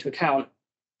to take into account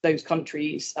those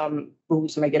countries'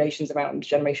 rules and regulations around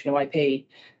generation of IP.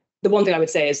 the one thing I would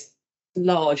say is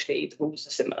largely the rules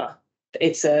are similar.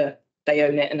 They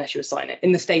own it unless you assign it.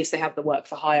 In the States, they have the work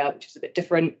for hire, which is a bit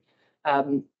different.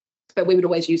 But we would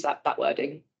always use that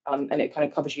wording, and it kind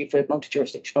of covers you for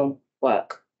multi-jurisdictional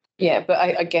work. Yeah, but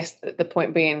I guess the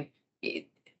point being,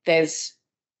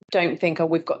 don't think, oh,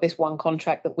 we've got this one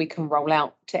contract that we can roll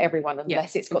out to everyone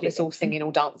unless it's got this all singing,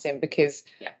 all dancing, because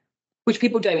which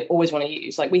people don't always want to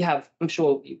use. Like we have, I'm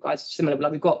sure you guys are similar,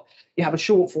 but like you have a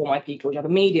short form IP clause, you have a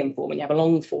medium form, and you have a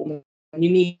long form, and you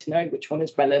need to know which one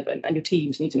is relevant, and your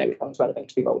teams need to know which one is relevant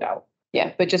to be rolled out.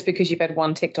 Yeah, but just because you've had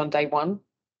one ticked on day one,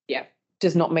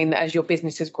 does not mean that as your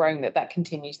business has grown that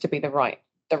continues to be the right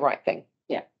thing.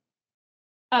 Yeah.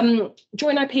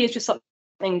 Joint IP is just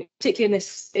something, particularly in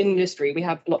this industry, we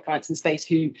have a lot of clients in space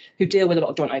who deal with a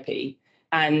lot of joint IP,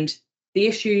 and the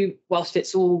issue, whilst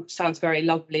it's all sounds very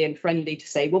lovely and friendly to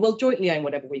say, well, we'll jointly own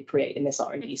whatever we create in this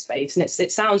R&D space, and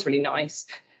it sounds really nice.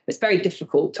 It's very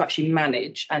difficult to actually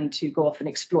manage and to go off and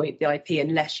exploit the IP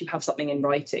unless you have something in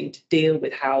writing to deal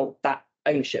with how that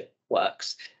ownership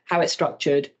works, how it's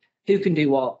structured, who can do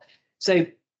what. So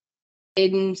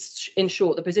in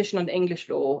short, the position under English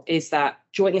law is that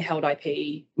jointly held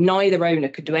IP, neither owner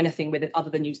could do anything with it other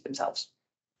than use it themselves.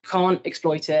 You can't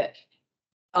exploit it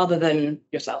other than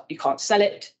yourself. You can't sell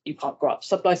it. You can't grant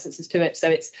sub-licenses to it. So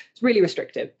it's really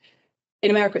restrictive.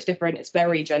 In America, it's different. It's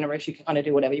very generous. You can kind of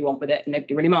do whatever you want with it, and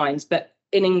nobody really minds. But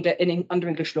under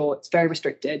English law, it's very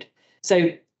restricted.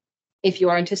 So if you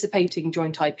are anticipating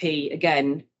joint IP,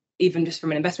 again, even just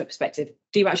from an investment perspective,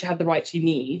 do you actually have the rights you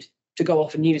need to go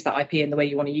off and use that IP in the way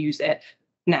you want to use it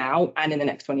now and in the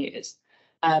next 20 years?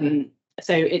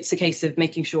 So it's a case of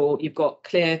making sure you've got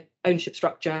clear ownership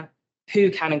structure, who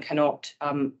can and cannot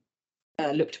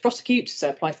look to prosecute, so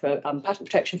apply for patent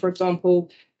protection, for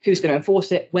example, who's going to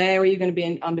enforce it, where are you going to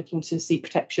be looking to seek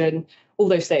protection, all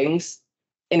those things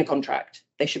in a contract.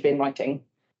 They should be in writing.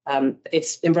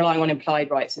 It's in relying on implied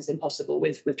rights is impossible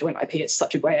with joint IP. It's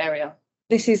such a grey area.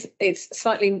 It's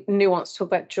slightly nuanced to talk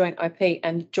about joint IP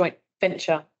and joint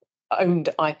venture owned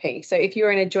IP. So if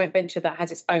you're in a joint venture that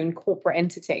has its own corporate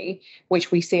entity,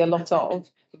 which we see a lot of,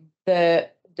 the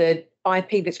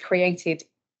IP that's created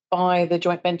by the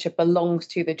joint venture belongs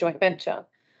to the joint venture.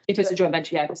 If it's a joint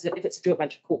venture, yeah. If it's a joint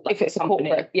venture corporate, if it's a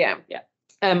corporate, yeah.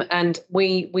 And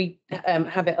we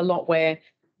have it a lot where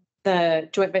the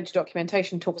joint venture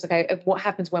documentation talks, okay, of what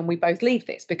happens when we both leave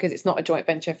this, because it's not a joint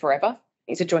venture forever.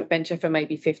 It's a joint venture for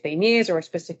maybe 15 years or a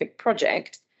specific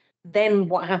project. Then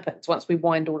what happens once we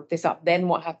wind all of this up? Then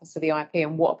what happens to the IP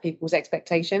and what are people's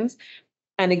expectations?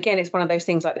 And again, it's one of those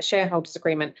things like the shareholders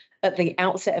agreement. At the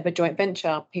outset of a joint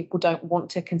venture, people don't want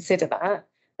to consider that,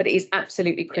 but it is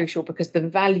absolutely crucial because the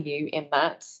value in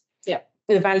that,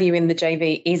 the value in the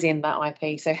JV is in that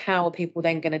IP. So how are people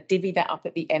then going to divvy that up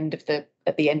at the end of the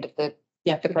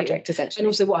project, essentially? And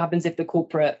also, what happens if the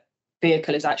corporate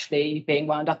vehicle is actually being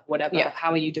wound up or whatever?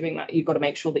 How are you doing that? You've got to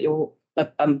make sure that you're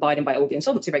abiding by all the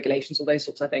insolvency regulations, all those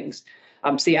sorts of things.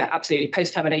 So yeah, absolutely.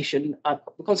 Post-termination,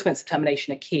 the consequence of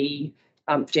termination are key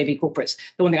for JV corporates.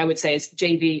 The one thing I would say is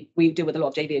JV, we deal with a lot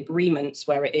of JV agreements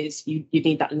where it is you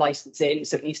need that license in,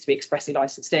 so it needs to be expressly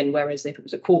licensed in, whereas if it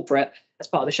was a corporate, as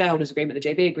part of the shareholders agreement, the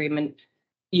JV agreement,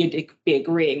 you'd be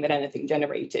agreeing that anything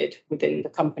generated within the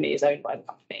company is owned by the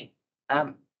company.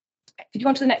 Could you go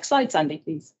on to the next slide, Sandy,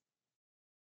 please?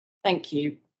 Thank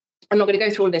you. I'm not going to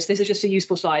go through all this. This is just a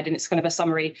useful slide, and it's kind of a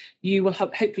summary. You will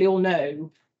hopefully all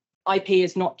know IP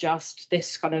is not just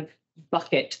this kind of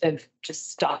bucket of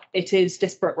just stuff. It is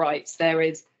disparate rights.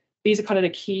 These are kind of the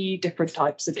key different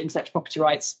types of intellectual property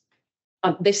rights.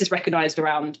 This is recognised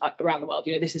around the world.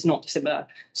 This is not dissimilar.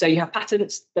 So you have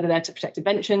patents that are there to protect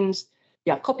inventions.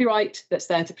 You have copyright that's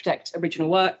there to protect original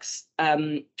works.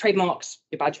 Trademarks,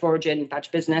 your badge of origin, badge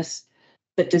of business.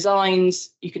 But designs,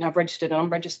 you can have registered and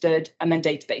unregistered, and then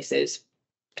databases.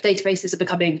 Databases are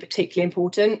becoming particularly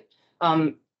important,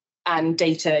 and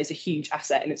data is a huge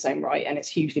asset in its own right, and it's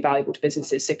hugely valuable to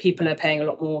businesses. So people are paying a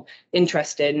lot more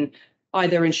interest in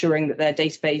either ensuring that their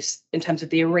database, in terms of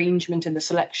the arrangement and the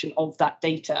selection of that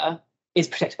data, is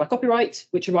protected by copyright,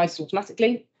 which arises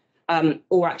automatically,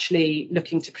 or actually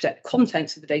looking to protect the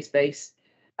contents of the database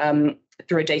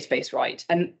through a database right.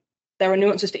 And there are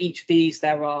nuances to each of these.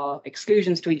 There are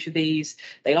exclusions to each of these.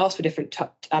 They last for different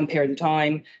periods of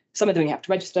time. Some of them you have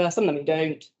to register, some of them you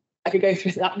don't. I could go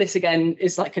through that. This again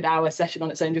is like an hour session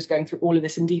on its own, just going through all of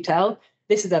this in detail.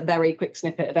 This is a very quick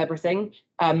snippet of everything.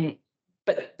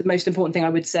 But the most important thing I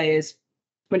would say is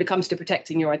when it comes to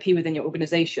protecting your IP within your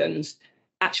organizations,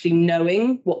 actually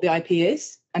knowing what the IP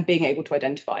is and being able to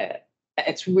identify it.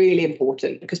 It's really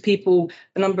important because the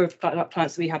number of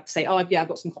clients that we have to say, oh, yeah, I've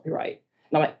got some copyright.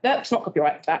 And I'm like, that's not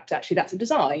copyright act, actually, that's a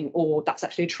design, or that's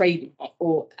actually a trademark,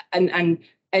 or and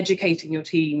educating your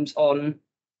teams on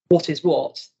what is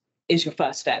your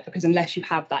first step, because unless you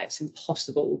have that, it's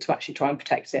impossible to actually try and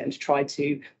protect it and to try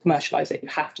to commercialize it. You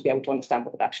have to be able to understand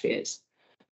what it actually is.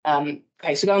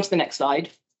 Okay, so go on to the next slide.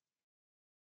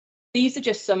 These are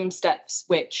just some steps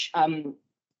which I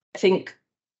think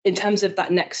in terms of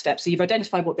that next step, so you've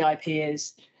identified what the IP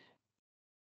is.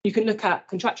 You can look at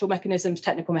contractual mechanisms,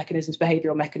 technical mechanisms,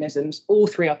 behavioural mechanisms. All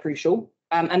three are crucial.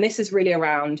 And this is really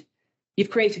around,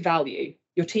 you've created value.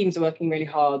 Your teams are working really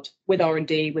hard with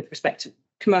R&D, with respect to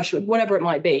commercial, whatever it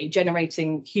might be,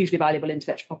 generating hugely valuable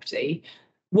intellectual property.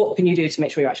 What can you do to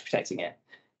make sure you're actually protecting it?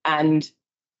 And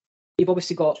you've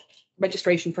obviously got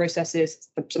registration processes,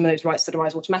 some of those rights that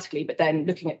arise automatically, but then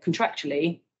looking at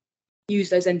contractually, use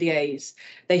those NDAs.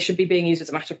 They should be being used as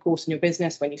a matter of course in your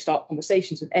business when you start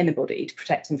conversations with anybody to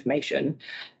protect information.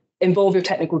 Involve your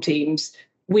technical teams.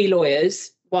 We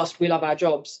lawyers, whilst we love our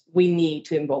jobs, we need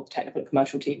to involve technical and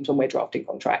commercial teams when we're drafting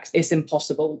contracts. It's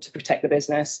impossible to protect the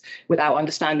business without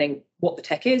understanding what the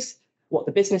tech is, what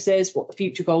the business is, what the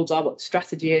future goals are, what the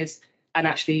strategy is, and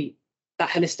actually that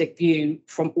holistic view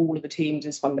from all of the teams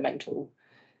is fundamental.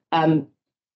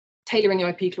 Tailoring your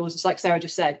IP clauses, like Sarah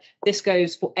just said, this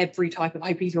goes for every type of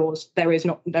IP clause. There is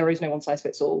no one size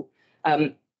fits all.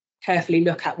 Carefully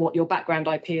look at what your background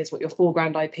IP is, what your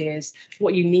foreground IP is,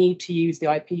 what you need to use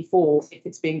the IP for if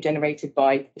it's being generated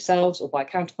by yourselves or by a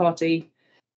counterparty.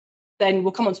 Then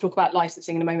we'll come on to talk about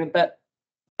licensing in a moment, but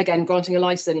again, granting a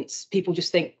license, people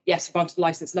just think, yes, granted a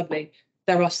license, lovely.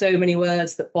 There are so many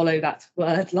words that follow that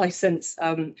word: license,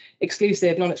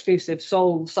 exclusive, non-exclusive,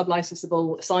 sole,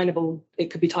 sub-licensable, assignable.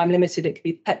 It could be time limited, it could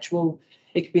be perpetual,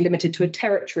 it could be limited to a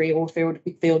territory or field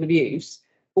of use.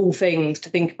 All things to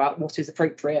think about what is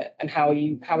appropriate and how are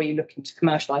you looking to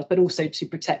commercialize, but also to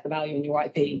protect the value in your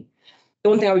IP. The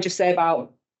one thing I would just say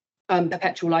about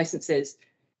perpetual licenses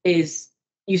is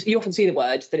you often see the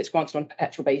word that it's granted on a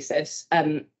perpetual basis.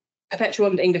 Perpetual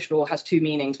under English law has two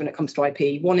meanings when it comes to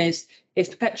IP. One is it's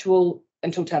perpetual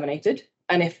until terminated.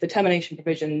 And if the termination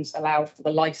provisions allow for the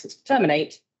license to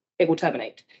terminate, it will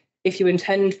terminate. If you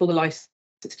intend for the license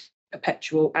to be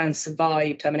perpetual and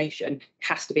survive termination, it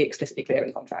has to be explicitly clear in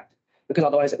the contract, because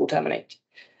otherwise it will terminate.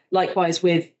 Likewise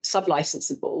with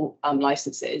sub-licensable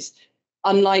licenses,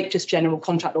 unlike just general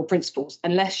contract law principles,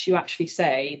 unless you actually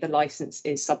say the license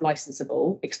is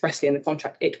sub-licensable expressly in the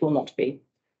contract, it will not be.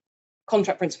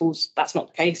 Contract principles, that's not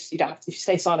the case. You don't have to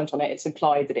stay silent on it. It's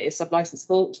implied that it is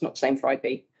sub-licensable. It's not the same for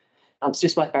IP. It's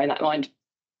just worth bearing that in mind.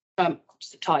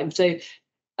 Just the time. So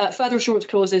further assurance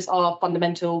clauses are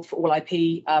fundamental for all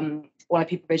IP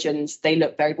provisions. They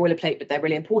look very boilerplate, but they're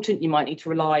really important. You might need to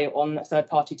rely on a third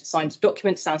party to sign some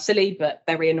documents. Sounds silly, but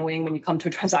very annoying when you come to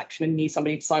a transaction and need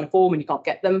somebody to sign a form and you can't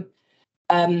get them.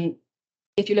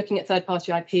 If you're looking at third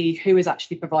party IP, who is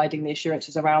actually providing the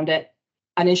assurances around it?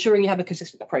 And ensuring you have a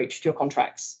consistent approach to your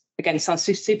contracts. Again, it sounds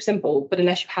super simple, but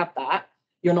unless you have that,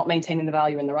 you're not maintaining the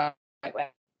value in the right way.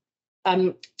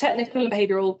 Technical and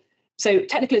behavioural. So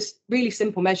technical is really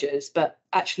simple measures, but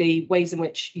actually ways in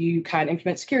which you can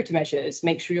implement security measures,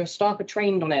 make sure your staff are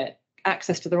trained on it,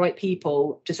 access to the right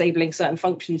people, disabling certain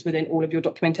functions within all of your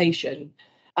documentation,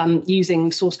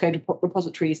 using source code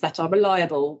repositories that are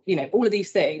reliable. All of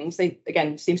these things, they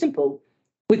again seem simple.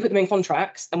 We put them in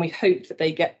contracts and we hope that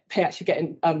they actually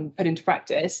get put into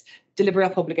practice. Delivery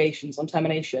up obligations on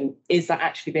termination. Is that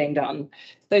actually being done?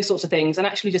 Those sorts of things. And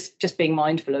actually just being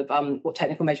mindful of what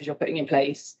technical measures you're putting in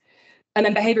place. And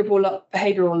then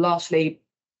behavioural, lastly,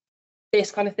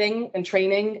 this kind of thing and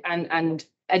training and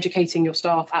educating your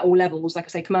staff at all levels, like I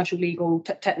say, commercial, legal,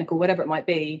 technical, whatever it might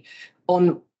be,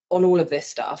 on all of this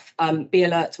stuff. Be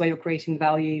alert to where you're creating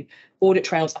value. Audit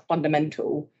trails are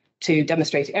fundamental to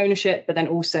demonstrating ownership, but then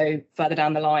also further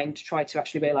down the line to try to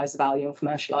actually realise the value and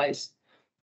commercialise.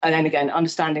 And then again,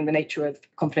 understanding the nature of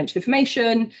confidential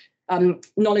information,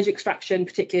 knowledge extraction,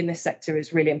 particularly in this sector,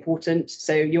 is really important.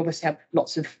 So you obviously have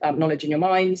lots of knowledge in your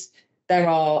minds. There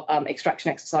are extraction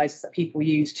exercises that people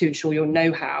use to ensure your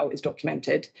know-how is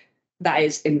documented. That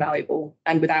is invaluable.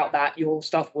 And without that, your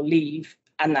staff will leave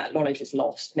and that knowledge is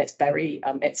lost.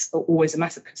 And it's always a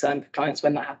massive concern for clients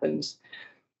when that happens.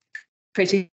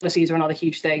 Creating policies are another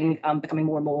huge thing, becoming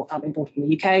more and more important in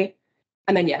the UK.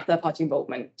 And then, third-party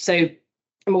involvement. So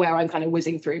I'm aware I'm kind of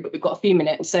whizzing through, but we've got a few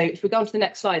minutes. So if we go on to the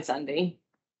next slide, Sandy.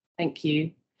 Thank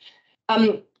you.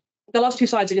 The last two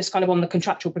slides are just kind of on the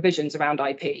contractual provisions around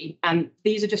IP. And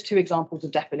these are just two examples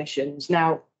of definitions.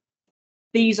 Now,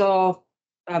 these are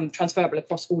transferable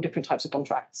across all different types of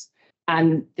contracts.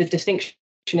 And the distinction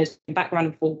is background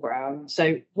and foreground.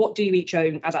 So what do you each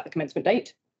own as at the commencement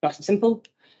date? Nice and simple.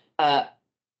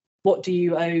 What do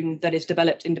you own that is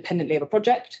developed independently of a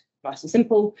project? Nice and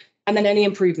simple. And then any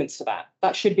improvements to that.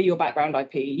 That should be your background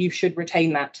IP. You should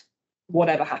retain that,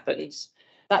 whatever happens.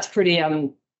 That's pretty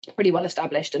well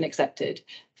established and accepted.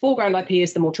 Foreground IP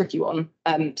is the more tricky one.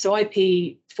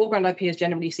 Foreground IP is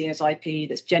generally seen as IP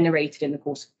that's generated in the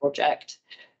course of a project.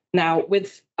 Now,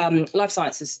 with life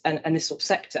sciences and this sort of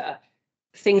sector,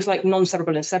 things like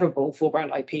non-severable and severable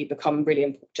foreground IP become really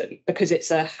important, because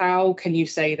it's how can you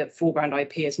say that foreground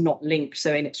IP is not linked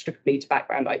so inextricably to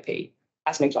background IP,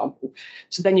 as an example.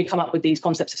 So then you come up with these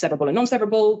concepts of severable and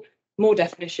non-severable, more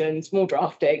definitions, more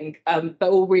drafting, but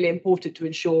all really important to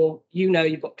ensure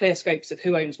you've got clear scopes of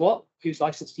who owns what, who's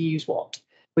licensed to use what,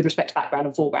 with respect to background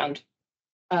and foreground.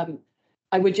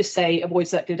 I would just say avoid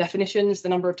circular definitions. The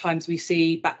number of times we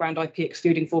see background IP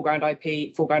excluding foreground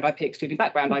IP excluding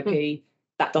background IP,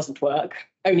 that doesn't work.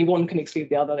 Only one can exclude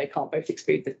the other. They can't both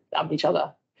exclude each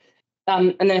other.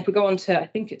 And then if we go on to, I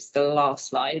think it's the last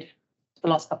slide, the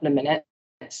last couple of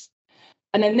minutes.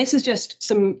 And then this is just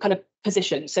some kind of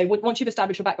positions. So once you've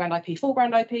established your background IP,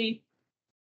 foreground IP,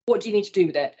 what do you need to do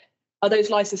with it? Are those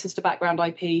licenses to background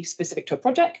IP specific to a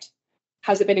project?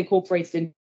 Has it been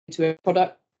incorporated into a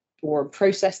product or a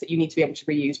process that you need to be able to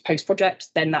reuse post-project?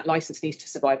 Then that license needs to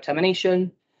survive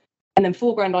termination. And then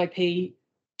foreground IP,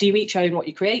 do you each own what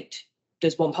you create?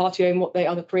 Does one party own what the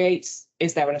other creates?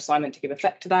 Is there an assignment to give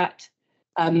effect to that?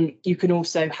 You can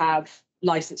also have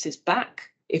licenses back.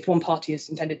 If one party is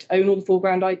intended to own all the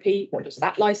foreground IP, what does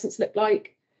that license look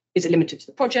like? Is it limited to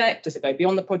the project? Does it go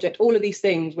beyond the project? All of these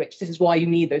things, this is why you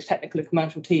need those technical and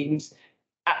commercial teams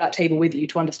at that table with you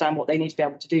to understand what they need to be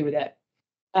able to do with it.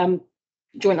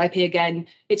 Joint IP, again,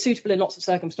 it's suitable in lots of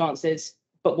circumstances,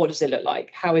 but what does it look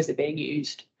like? How is it being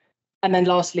used? And then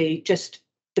lastly, just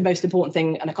the most important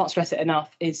thing, and I can't stress it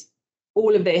enough, is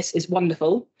all of this is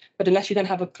wonderful, but unless you then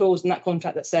have a clause in that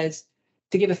contract that says,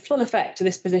 to give a full effect to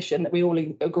this position that we all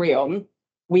agree on,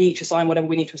 we each assign whatever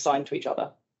we need to assign to each other.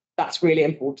 That's really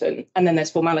important. And then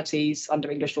there's formalities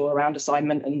under English law around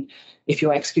assignment, and if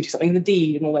you're executing something in the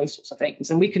deed and all those sorts of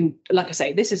things. And we can, like I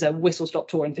say, this is a whistle-stop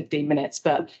tour in 15 minutes,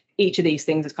 but each of these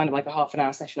things is kind of like a half an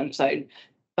hour session on its own.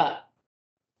 But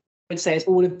I would say is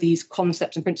all of these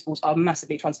concepts and principles are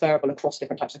massively transferable across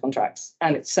different types of contracts.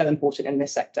 And it's so important in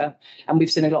this sector. And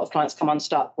we've seen a lot of clients come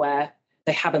unstuck where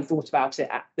they haven't thought about it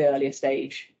at the earlier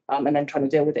stage, and then trying to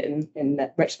deal with it in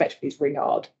retrospectively is really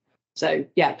hard. So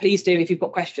yeah, please do if you've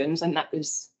got questions. And that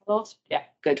was the last. Yeah,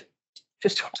 good.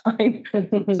 Just on time.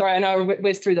 Sorry, I know I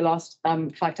whizzed through the last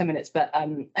 5-10 minutes, but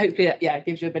hopefully, it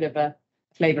gives you a bit of a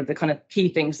flavour of the kind of key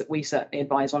things that we certainly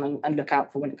advise on and look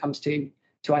out for when it comes to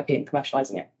IP and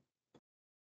commercialising it.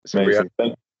 So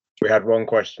we had one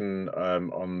question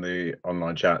on the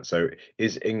online chat. So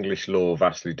is English law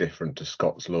vastly different to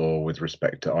Scots law with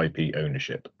respect to IP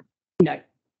ownership? No,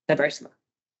 they're very similar.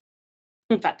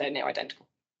 In fact, they're near identical,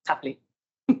 happily.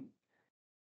 One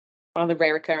of the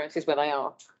rare occurrences where they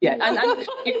are. Yeah, and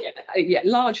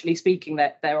largely speaking,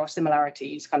 that there are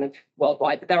similarities kind of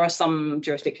worldwide, but there are some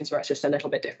jurisdictions where it's just a little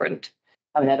bit different.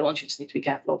 I mean, they're the ones you just need to be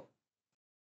careful of.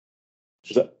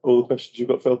 Is that all the questions you've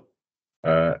got, Phil?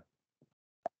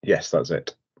 Yes, that's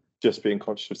it. Just being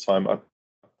conscious of time,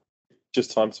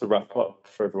 just time to wrap up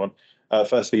for everyone.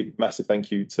 Firstly, massive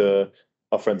thank you to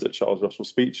our friends at Charles Russell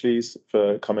Speechlys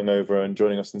for coming over and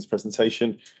joining us in this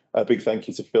presentation. A big thank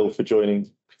you to Phil for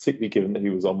joining, particularly given that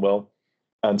he was unwell,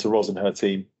 and to Ros and her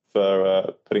team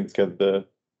for putting together the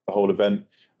whole event.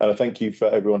 And thank you for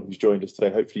everyone who's joined us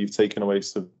today. Hopefully you've taken away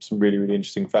some really, really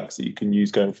interesting facts that you can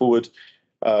use going forward.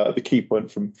 The key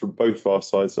point from both of our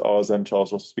sides, ours and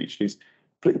Charles Russell Speechlys,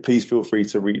 please feel free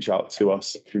to reach out to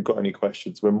us if you've got any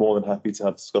questions. We're more than happy to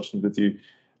have discussions with you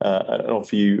and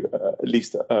offer you at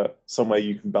least somewhere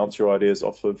you can bounce your ideas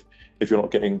off of if you're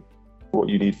not getting what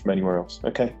you need from anywhere else.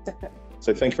 Okay.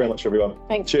 So thank you very much, everyone.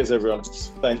 Thanks. Cheers, everyone.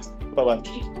 Thanks.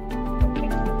 Bye-bye.